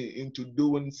tempt me into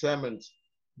doing sermons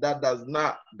that does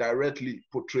not directly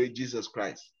portray Jesus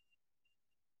Christ.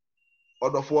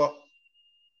 Odofo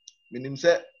minim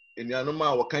se enuanom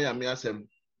a wɔka yame asɛm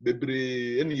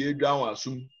bebree ene yedwa wɔn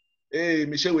asum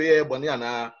me hye we yɛ bɔne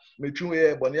ana metwi we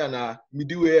yɛ bɔne ana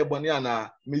midi we yɛ bɔne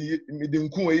ana midi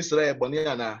nku we Israel bɔne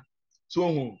ana so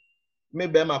hu me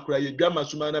be makura yedwa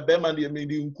masuma na be ma de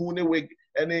midi nku ne we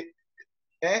ene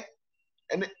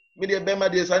ene midi be ma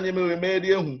de sanye me we me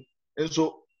de hu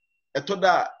enso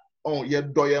etoda ye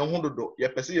dɔ yɛn ho dodo ye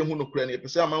pese ye hu no kura ne ye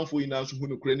pese amanfo yina nso hu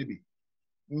no kura ne bi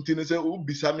nti ne se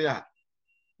ubisa me a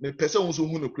me pese hu so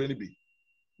hu no kura ne bi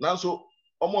nanso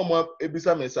omo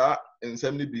ebisa me saa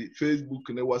nsɛm ne bi Facebook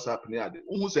ne WhatsApp ne ade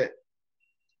hu se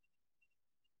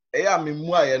eya me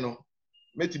mu aye no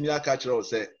metimi aka kyerɛ wo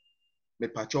se me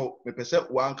pacho me pese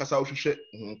wa ankasa wo hwehwɛ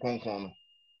hu nkonkon no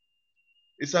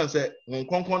isan se hu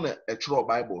nkonkon na ɛkyerɛ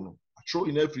Bible no atwerɛ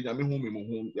ina afiri nyame hu me mu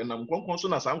hu enam nkonkon so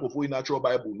na saa nkofo ina atwerɛ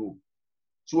Bible no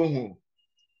so hu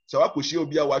se wa kohyia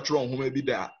obi a wa atwerɛ nhoma bi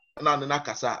da na ne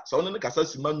nakasa se wo ne kasa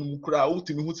sima num kura wo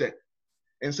timi hu se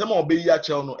nsɛm a obeyi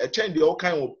akyerɛw no ɛkyɛn deɛ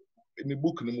ɔkan wɔ ne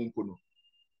book ne mu mpo no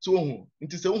so hu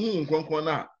nti se wo hu nkonkon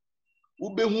na wo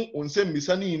behu onsɛm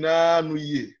bisa ne nyinaa no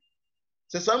yie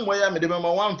se san mo ya me de ma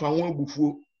wamfa ho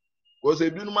abufuo ko se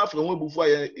bi no ma fra ho abufuo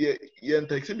a ye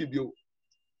ntaxe bibio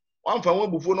wamfa ho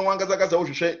abufuo no wankasa kasa wo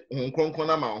hwehwɛ hu nkonkon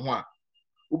na ma ho a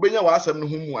wo benya wa asɛm no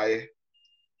ho mu aye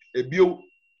ebio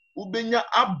wo benya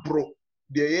abro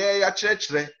de ye ya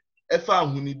kyerɛkyerɛ ɛfa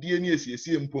ahunidie ne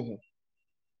esiesie mpo ho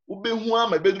wo behu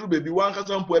ama beduru bebi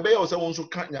wankasa mpo ɛbɛyɛ wo sɛ wo nso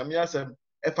ka nyame asɛm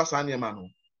ɛfa saa ne ma no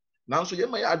nanso ye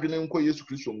ma ya adwene nkɔ Yesu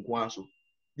Kristo nko aso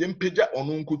ye mpagya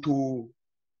ɔno nkoto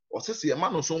ɔsese ye ma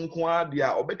no so nko ade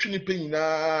a ɔbɛtwe ne pe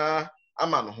nyinaa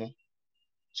ama no ho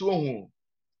so hu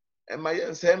e ma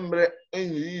yen se mbre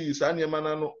enyi sa ne ma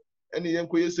na no ene yen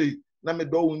koye sei na me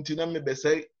do wunti na me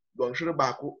besai don hwere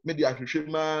baako me di ahwehwe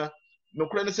ma no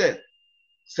kure ne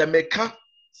se meka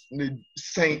ne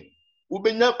sen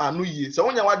wobenya anu yie se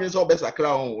wonya wadwen se obesakra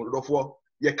ho dofo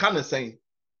ye ka ne sen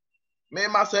me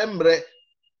ma se mbre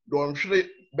don hwere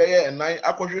beye enan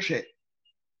akohwehwe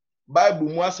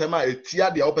Bible mu asem a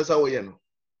etia de opesa wo ye no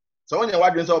se wonya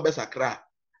wadwen se obesakra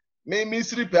me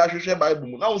siripe ahwehwe Bible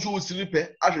mu na wo so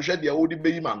siripe ahwehwe de wo de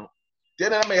beyi ma no tie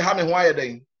na me ha me ho aye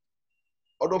den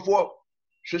odofo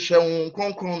hwehwe wo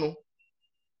kronkron no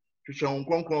hwehwe wo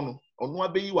kronkron no ono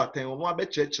abeyi waten ono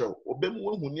abekyerekyere obemu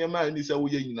wo hu niam a ni se wo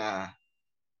ye nyina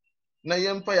na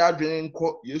yemfa ya adwen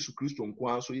nko Yesu Kristo nko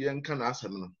an so yenka na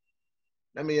asem no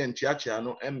na me yenchiachia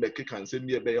no embeke kan se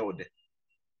mi ebe ya ode.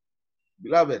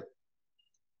 Beloved,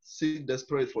 seek the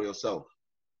Spirit for yourself.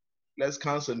 Let's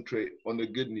concentrate on the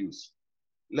good news.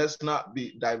 Let's not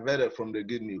be diverted from the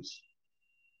good news.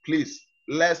 Please,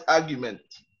 less argument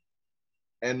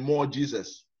and more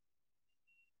Jesus.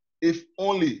 If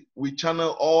only we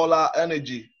channel all our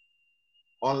energy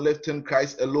on lifting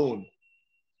Christ alone,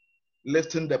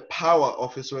 lifting the power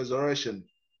of his resurrection,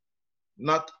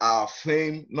 not our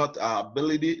fame, not our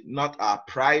ability, not our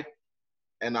pride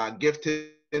and our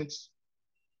giftings,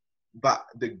 but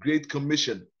the Great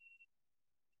Commission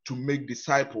to make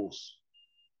disciples.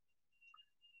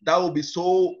 That will be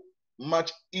so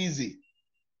much easy.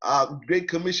 Our Great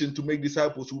Commission to make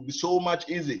disciples will be so much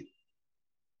easy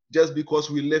just because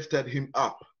we lifted him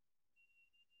up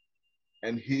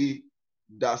and he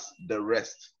does the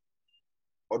rest.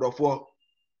 Odofo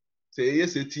say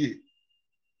yes etie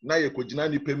na ye kogina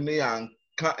nipem ne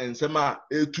yanka ensem a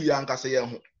etu yanka se ye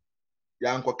ho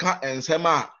yankoka ensem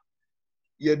a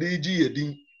ye de gi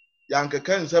yedin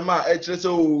yankeka nsem a ekire se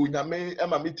o nyame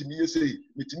ema mitimi yesei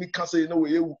mitimi kase na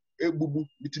we ebubu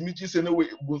mitimi chi se na we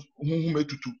huhum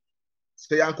etutu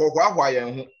se yankokwa ahwa ye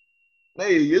ho na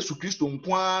ye Yesu Kristo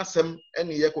nko asem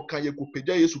ene ye koka ye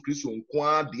kopagya Yesu Kristo nko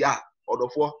a dia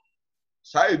odofo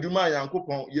saa eduma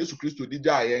yankopon Yesu Kristo di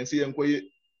gya ye nse ye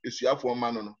nkoye esuafo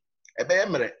ma no ebe ye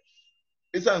mere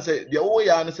isan se de wo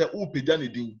ya ne se upagya ne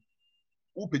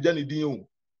din o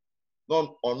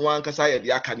no ono ankasa ye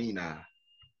de aka ni na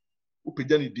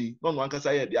upagya ne din no ono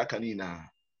ankasa ye de aka ni na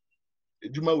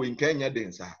eduma we nka nya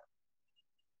den sa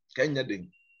ka nya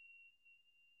den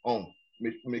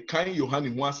me kan Yohane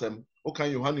hu asem o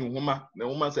kan Yohane nhoma na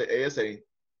nhoma se eye sen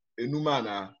enuma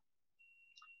na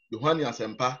Yohane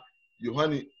asempa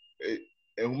Yohane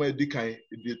nhoma edikan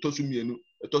de tosumienu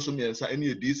etosumiensa ene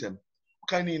edisem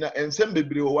kan ni na ensem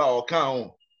bebre wo a o kan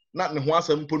ho na ne ho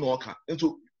asem po na o kan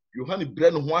nso Yohane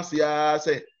bre ne ho asia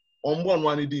se ombo no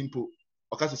ane di mpo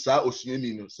o ka se saa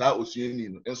osuani no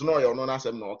nso na o ye ono na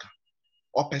asem na o kan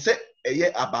o pese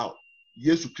eye about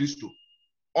Yesu Kristo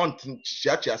on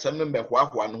chiachi asem no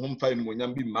mbehwa no ho mfa ni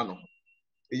monyam bi mma no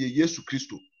eye Yesu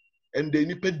Kristo and the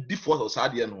nipa di force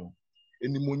osade no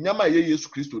eni monyam a ye Yesu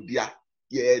Kristo dia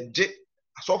ye eje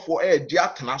asofo eje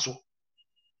atena so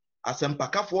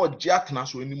asempakafo eje atena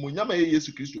so eni monyam a ye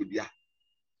Yesu Kristo dia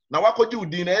na wakoje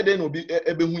udin na ede na obi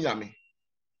ebehu nyame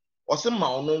osema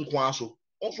ono nko aso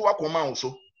onso wakoma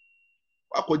onso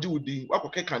wakoje udin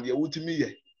wakokeka de wutimi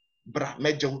ye bra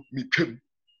mejew mitwam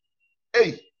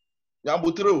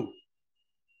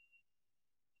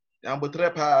Nyambotre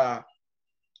pa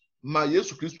ma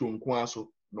Yesu Kristo nko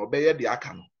aso na obeye de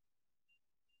aka no.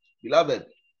 Beloved,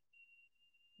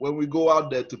 when we go out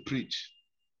there to preach,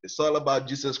 it's all about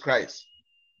Jesus Christ.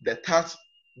 The task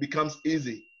becomes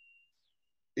easy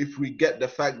if we get the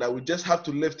fact that we just have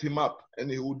to lift him up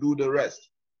and he will do the rest.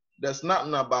 There's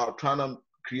nothing about trying to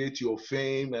create your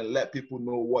fame and let people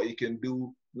know what you can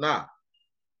do. Nah.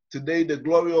 Today, the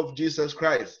glory of Jesus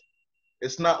Christ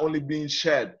is not only being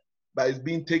shared, but it's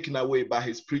being taken away by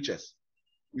his preachers.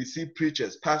 We see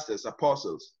preachers, pastors,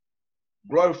 apostles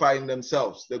glorifying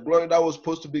themselves. The glory that was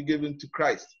supposed to be given to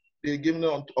Christ, they're giving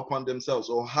it upon themselves.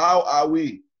 So how are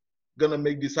we going to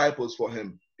make disciples for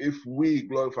him if we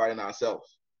glorify in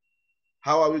ourselves?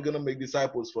 How are we going to make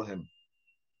disciples for him?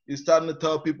 He's starting to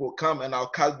tell people, come and I'll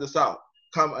cast this out.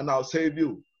 Come and I'll save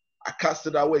you. I cast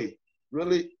it away.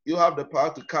 Really? You have the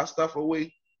power to cast stuff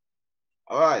away?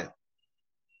 All right.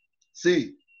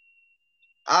 See,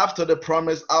 after the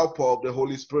promised outpour of the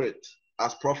Holy Spirit,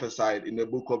 as prophesied in the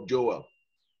book of Joel,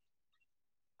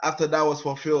 after that was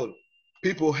fulfilled,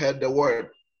 people heard the word,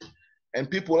 and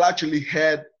people actually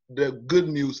heard the good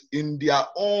news in their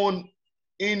own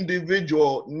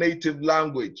individual native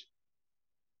language.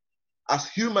 As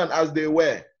human as they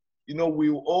were, we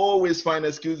will always find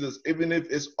excuses, even if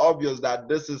it's obvious that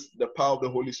this is the power of the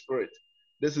Holy Spirit.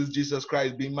 this is Jesus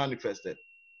Christ being manifested,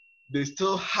 they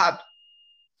still had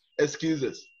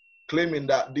excuses, claiming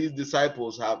that these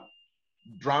disciples have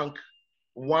drunk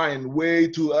wine way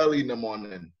too early in the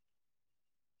morning.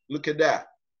 Look at that.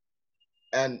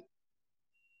 And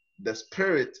the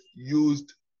Spirit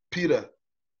used Peter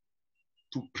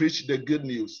to preach the good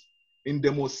news in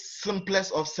the most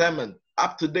simplest of sermons,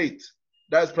 up to date.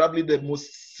 That's probably the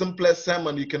most simplest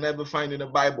sermon you can ever find in the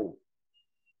Bible.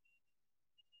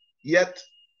 Yet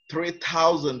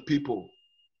 3,000 people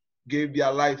gave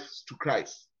their lives to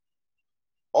Christ.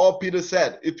 All Peter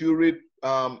said, if you read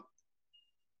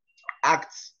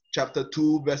Acts chapter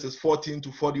 2, verses 14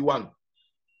 to 41,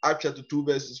 Acts chapter 2,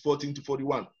 verses 14 to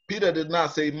 41, Peter did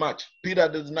not say much. Peter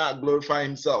did not glorify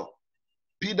himself.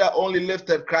 Peter only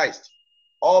lifted Christ.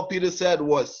 All Peter said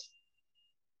was,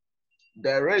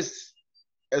 there is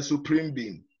a supreme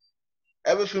being.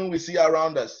 Everything we see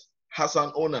around us has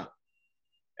an owner.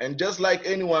 And just like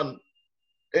anyone,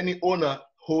 any owner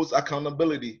holds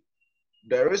accountability,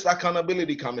 there is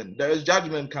accountability coming. There is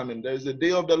judgment coming. There is the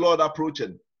day of the Lord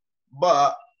approaching.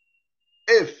 But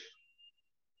if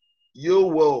you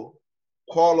will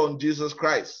call on Jesus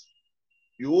Christ,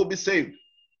 you will be saved.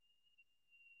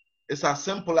 It's as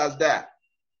simple as that.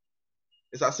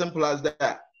 It's as simple as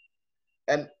that.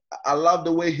 And I love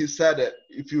the way he said it.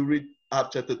 If you read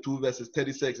Acts chapter 2, verses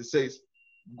 36, it says,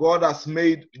 God has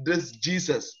made this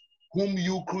Jesus, whom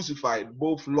you crucified,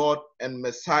 both Lord and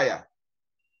Messiah.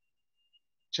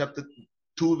 Chapter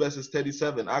 2, verses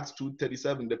 37, Acts 2,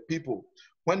 37,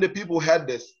 when the people heard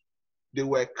this, they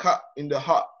were cut in the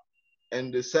heart,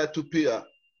 and they said to Peter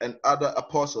and other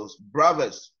apostles,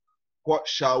 brothers, what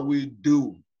shall we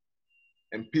do?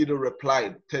 And Peter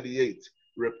replied, 38,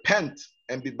 repent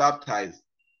and be baptized,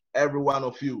 every one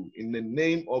of you, in the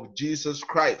name of Jesus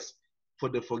Christ, for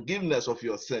the forgiveness of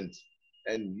your sins,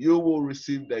 and you will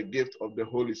receive the gift of the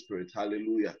Holy Spirit.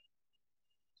 Hallelujah.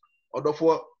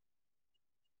 Odofo,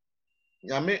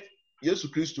 Nyame Yesu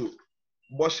Kristo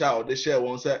bosha o de share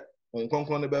won se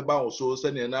onkonkon ne beba wo so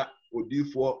se ne na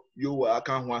odifo yo wa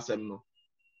aka ho asem no.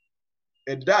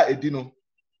 Eda edi no.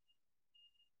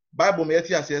 Bible me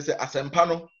yeti ase se asempa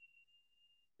no.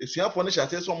 Esuafo ne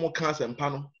hyase so mo ka asempa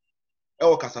no. E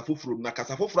wo kasa foforo na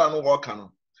kasa foforo no wo ka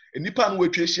no. Enipa no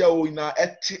wetwe hia o na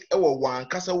ete e wo wan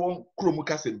kasa won kromu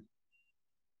kasem.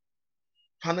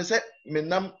 Hane se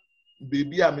menam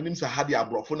bebi a menim sa hade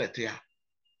abrofo na te a.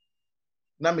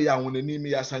 Na me ya wonani me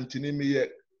ya santini me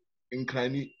ye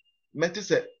nkrani meti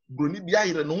se broni bia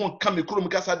yire no ho ka me kromu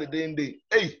kasa de dende.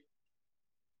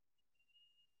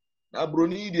 Na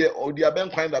broni de odi aben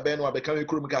kwan da ben no abeka me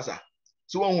kromu kasa.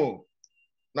 So won ho.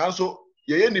 Nanso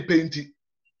ye ni penti.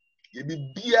 Ye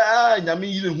bibia nyame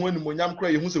yire ho animonyam kra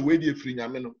ye hu se we di efiri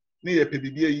nyame no. Ne ye pe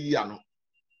bibia yi ya no.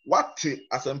 Wate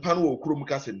asempa no wo kromu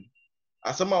kasa ni.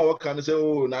 Asema wo kan se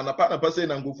o na na se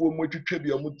na ngofo mo twetwe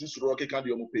bi o mo disuro keka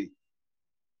de o mo pei.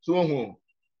 So ho.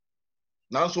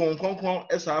 Nanso nkonkon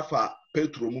esa afa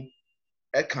Petro mu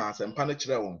e ka asempa ne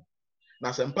kire won. Na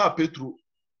asempa Petro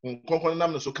nkonkon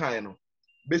nam ne so kan no.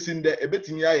 Besinde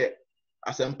ebetimi aye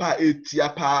asempa etia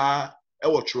pa e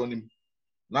wo tworo nim.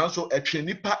 Nanso etwe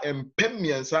nipa empem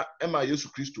miensa e ma Yesu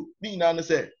Kristo. Ni nyina ne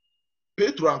se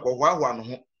Petro ankohwahwa no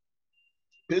ho.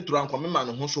 Petro ankomema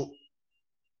no ho so.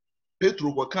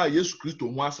 Petro ko ka Yesu Kristo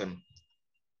ho asem.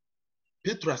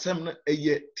 Petro asem no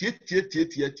eye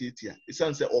tie.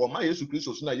 Isan se o ma Yesu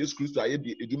Kristo so na Yesu Kristo aye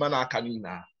bi eduma na aka ni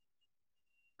na.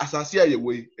 Asase aye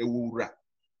we ewura.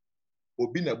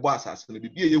 Obi na bo asase no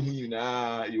bibia ye hu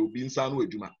nyina ye obi nsa no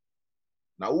eduma.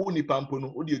 Na wo nipa mpo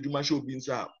no wo de eduma hye obi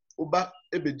nsa oba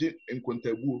ebeje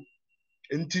nkontabuo.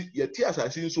 Enti ye tie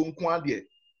asase nso nko ade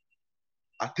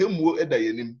atemuo eda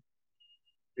yenim.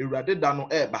 Ewurade da no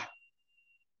eba.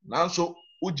 Nanso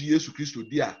uji Yesu Kristo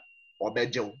di a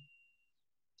obejew.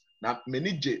 Na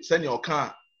menije sene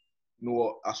oka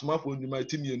no asomafo nduma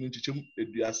timi enu nchichem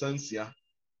eduasansia.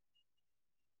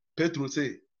 Petro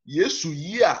say Yesu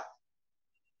yi a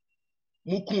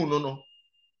mukun no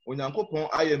Onyankopon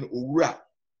aye no owura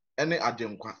ene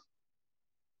agenkwa.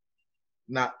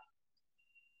 Na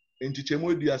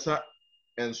nchichemu eduasa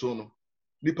enso no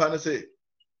nipa ne say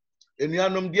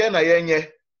enuanom de na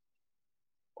yenye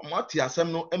omati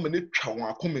asem no emene twa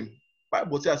won akomem.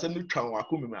 Bible say asem no twa won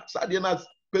akomem. Sade na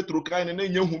Petro kan ne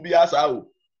nya hu bi asa o.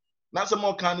 Na asem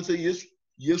o kan say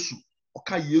Yesu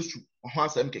oka Yesu ho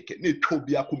asem keke na etwa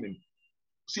obi akomem.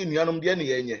 Si enuanom de na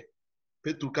yenye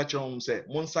Petro ka kyerɛ wɔn sɛ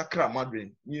monsakra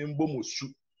madwen ne mbɔ mo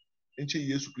su nkyɛ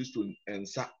Yesu Kristo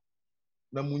ensa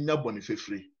na munya bɔne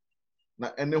fefere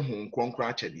na ene ho nkronkron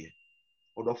akyɛdeɛ.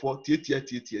 Ɔdɔfo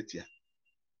tietia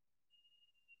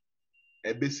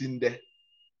ebesi nde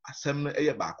asɛm no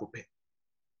ɛyɛ baako pɛ.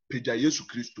 Peja Yesu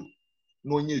Kristo.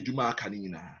 No nye edwuma aka ne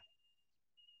nyinaa.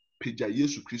 Peja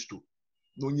Yesu Kristo.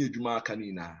 No nye edwuma aka ne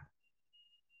nyinaa.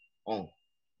 On.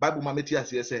 Bible ma meti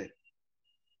ase say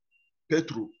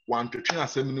Petro wantwetwe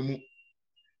asɛm no mu.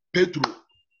 Petro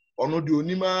ono de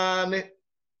onima ne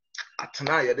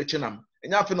atena ye de chenam.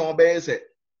 Enya afi na obeye say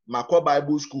makọ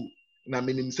Bible school na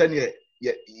menim sɛ ne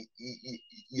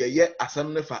ye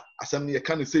asɛm ne fa asɛm ne ye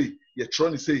ka ne sei ye tro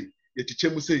ne sei ye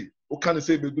kyekyɛ mu sei o ka ne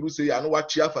sei beduru sei ano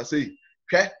wachi afa sei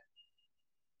hwɛ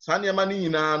saa nneɛma ne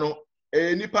nyinaa no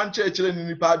nipa nkyerɛkyerɛ ne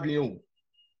nipa adwen o.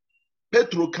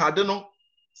 Petro ka de no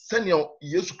sɛnea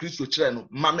Yesu Kristo kyerɛ no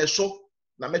mame so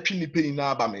na metwe nipa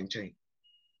nyinaa ba me nkyɛn.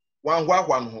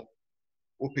 Wanhoahoa no ho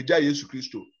opagya Yesu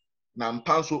Kristo na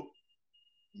mpa nso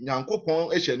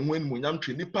Nyankopɔn ehyɛ ne ho animuonyam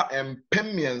twe nipa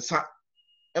empem mmiɛnsa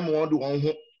ɛma wɔn de wɔn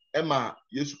ho ɛma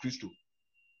Yesu Kristo.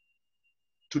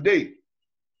 Today,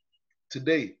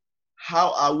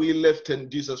 how are we lifting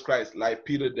Jesus Christ like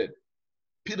Peter did?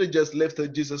 Peter just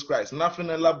lifted Jesus Christ, nothing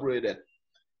elaborated.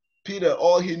 Peter,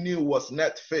 all he knew was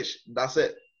net fish. That's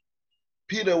it.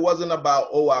 Peter wasn't about,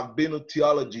 oh, I've been to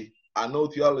theology. I know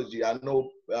theology. I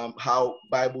know how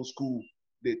Bible school,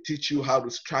 they teach you how to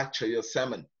structure your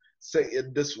sermon. Say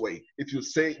it this way. If you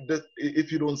say this,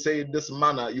 if you don't say it this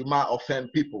manner, you might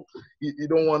offend people. You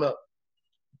don't want to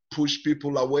push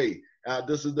people away.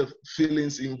 This is the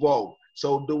feelings involved.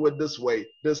 So do it this way.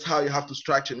 This is how you have to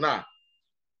structure. Now,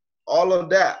 all of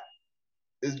that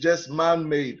is just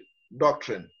man-made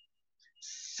doctrine.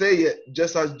 Say it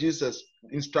just as Jesus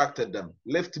instructed them.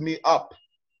 Lift me up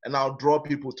and I'll draw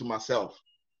people to myself.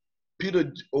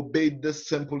 Peter obeyed this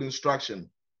simple instruction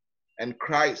and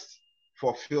Christ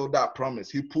fulfilled that promise.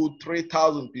 He pulled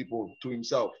 3,000 people to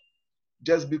himself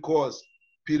just because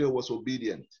Peter was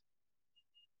obedient.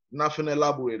 Nothing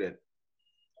elaborated.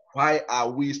 Why are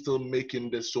we still making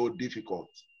this so difficult?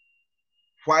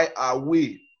 Why are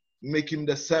we making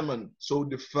the sermon so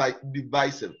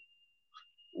divisive?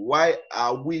 Why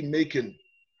are we making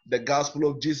the gospel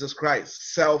of Jesus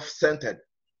Christ self-centered?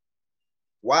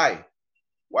 Why?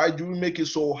 Why do we make it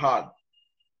so hard?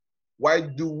 Why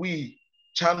do we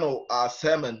channel our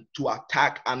sermon to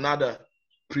attack another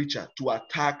preacher, to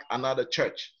attack another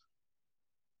church,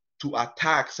 to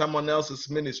attack someone else's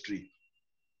ministry?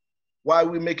 Why are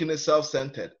we making it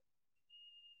self-centered?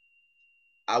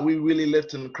 Are we really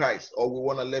lifting Christ or we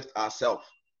want to lift ourselves?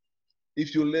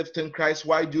 If you lift in Christ,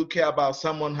 why do you care about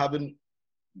someone having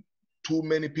too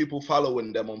many people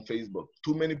following them on Facebook,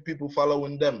 too many people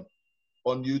following them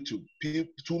on YouTube,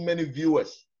 too many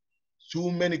viewers,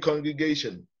 too many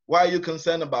congregation? Why are you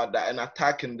concerned about that and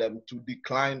attacking them to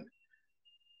decline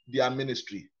their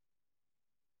ministry?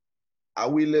 Are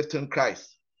we lifting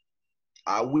Christ?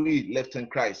 Are we lifting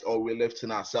Christ or are we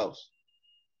lifting ourselves?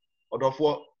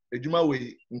 Odofo edwuma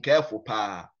we careful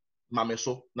pa mame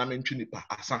so na mentwi nipa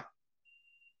asa.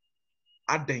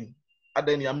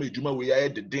 Aden ya ma edwuma we ya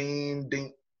de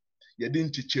den ye de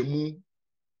nchichemu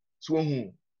so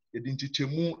hu ye de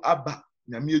nchichemu aba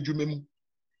nyame edwuma mu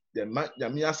ye ma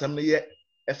nyame asem ne ye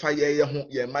efa ye ho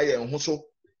ye ma ye ho so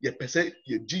ye pese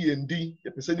ye gi ye ndin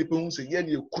ye pese nipa hu se ye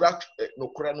ne kura no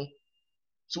kura no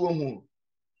so hu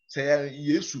se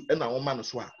Yesu na wo ma no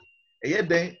so a eye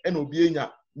den na obi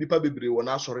enya nipa bebre wo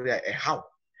na asore a ehaw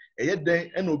eye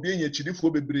den na obi enya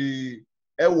chidifo bebre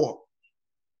ewo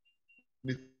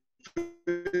ni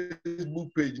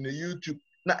Facebook page na YouTube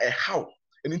na ehaw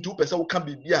eni nti wo pese wo ka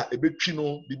bibia ebetwi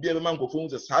no bibia be man kofo hu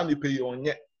se saa nipa yi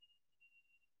onye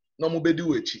na mo bedi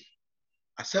wo echi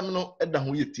asem no eda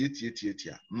ho ye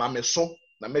tie mame so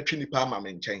na metwi nipa ama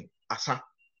me nkyɛn asa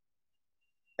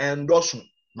endoso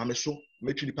mame so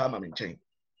metwi nipa ama me nkyɛn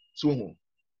so hu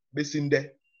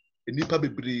besinde nipa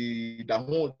bebre da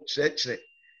ho kyerɛkyerɛ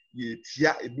ye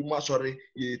tia ebi mu asɔre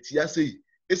ye tia sei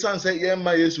esan sɛ ye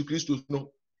ma Yesu Kristo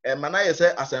no ma na ye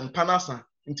sɛ asɛmpa na asa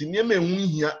nti nneɛma ehu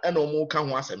hia na ɔmo ka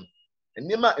ho asɛm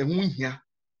nneɛma ehu hia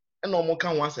na ɔmo ka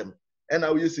ho asɛm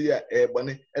na wo yesi ya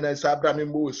bɔne na sabra me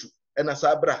mbo wesu na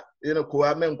sabra ye no ko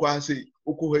amenkɔ ha sei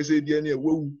okɔ ha sei die na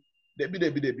ewu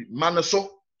debi ma no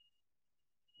so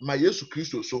ma Yesu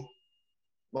Kristo so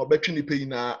na ɔbɛtwe nipa yi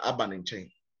na aba ne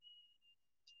nkyɛn.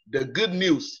 The good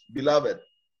news, beloved,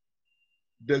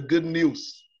 the good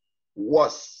news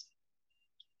was,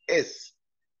 is,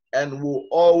 and will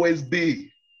always be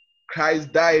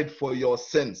Christ died for your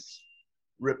sins.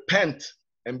 Repent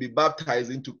and be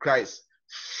baptized into Christ.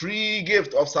 Free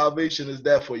gift of salvation is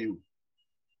there for you.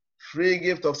 Free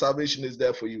gift of salvation is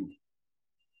there for you.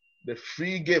 The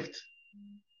free gift.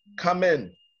 Come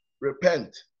in,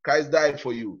 repent. Christ died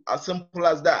for you. As simple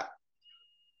as that.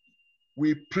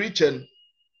 We preaching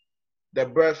the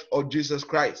birth of Jesus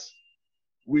Christ.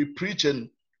 We preaching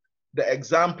the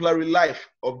exemplary life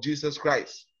of Jesus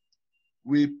Christ.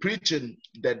 We preaching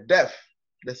the death,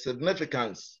 the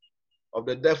significance of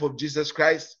the death of Jesus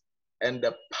Christ and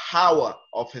the power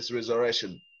of his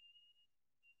resurrection.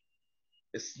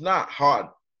 It's not hard.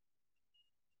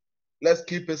 Let's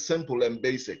keep it simple and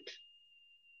basic.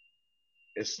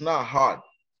 It's not hard.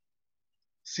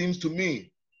 Seems to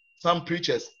me some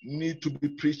preachers need to be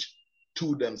preached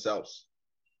to themselves.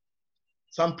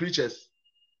 Some preachers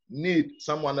need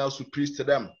someone else to preach to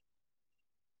them.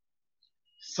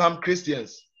 Some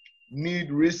Christians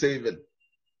need resaving.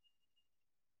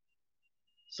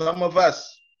 Some of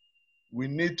us, we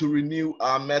need to renew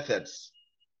our methods.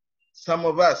 Some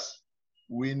of us,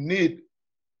 we need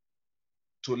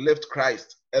to lift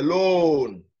Christ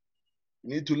alone.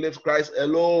 We need to lift Christ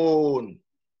alone.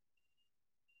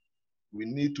 We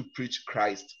need to preach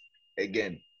Christ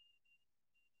again.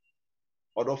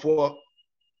 Odofo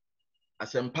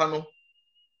asempano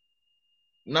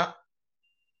na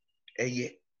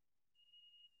eye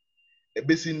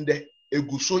ebesinde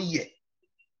eguso ye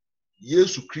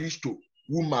Yesu Kristo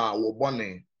wuma wo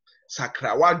bone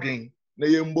sakra wadwen na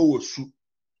yembo wosu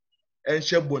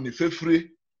enhye bone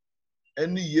fefire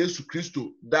eni Yesu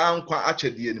Kristo da nkwa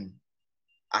achede enim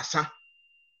asa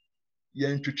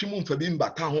yen twetwim mfa bi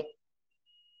mbata ho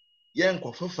yen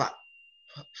kofofa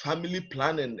family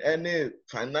planning any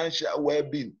financial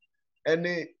well-being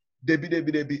any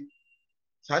debi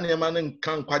sanema ne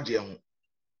nkan kwaje ho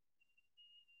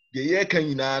de ye kan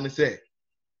nyina ne se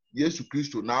Yesu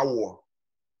Kristo na wo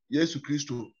Yesu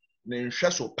Kristo ne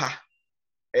nhweso pa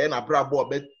na brabo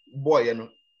be boy no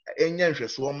enye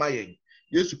nhweso ma yen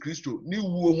Yesu Kristo ni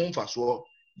wuo ho mfaso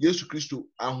Yesu Kristo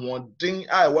ahoɔden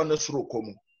a ɛwɔ ne soro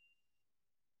kɔm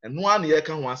ɛno a ne yɛ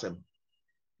ka ho asɛm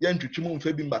yɛ ntwitwim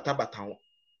mfa bi mbata ho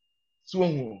so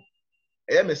hu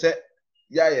ɛyɛ me sɛ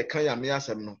ya yɛ ka yame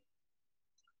asɛm no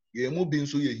yɛ mu bi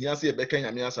nso yɛ hia sɛ yɛ bɛka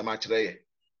yame asɛm akyerɛ yɛ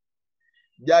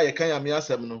ya yɛ ka yame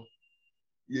asɛm no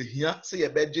yɛ hia sɛ yɛ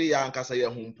bɛgye ya ankasa yɛ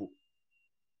ho mpo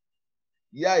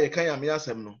ya yɛ ka yame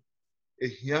asɛm no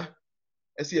ehia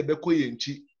ɛsɛ yɛ bɛkɔ yɛ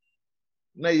nchi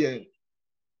na yɛ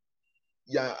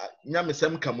ya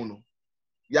nyamesɛm ka mu no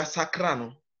ya sakra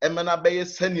no emena bɛyɛ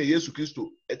sɛnea Yesu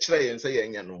Kristo ɛkyerɛ yɛn sɛ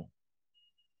yɛnyɛ no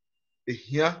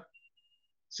ehia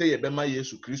sɛ yɛbɛma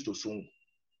Yesu Kristo so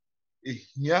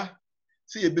ehia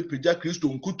sɛ yɛbɛpagya Kristo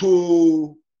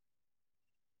nkutoo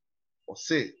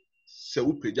ɔsɛ sɛ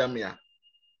wopagya me a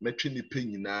mɛtwe nipa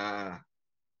nyinaa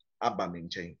aba me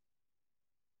nkyɛn.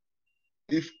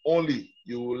 If only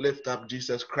you will lift up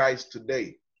Jesus Christ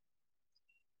today.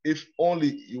 If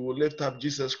only you will lift up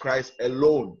Jesus Christ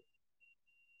alone.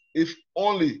 If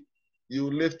only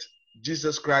you lift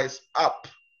Jesus Christ up,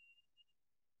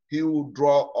 he will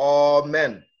draw all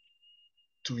men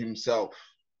to himself.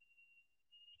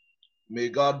 May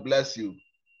God bless you.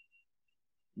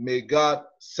 May God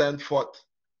send forth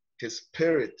his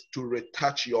spirit to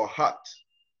retouch your heart,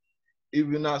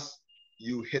 even as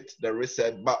you hit the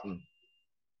reset button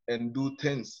and do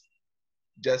things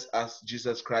just as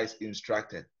Jesus Christ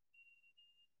instructed.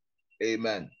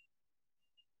 Amen.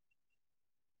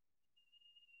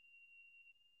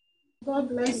 God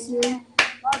bless you.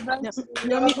 God bless you.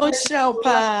 Let me show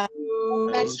pa. God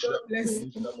bless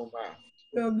you.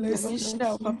 God bless you.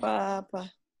 Show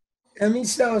papa. Let me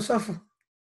show suffer.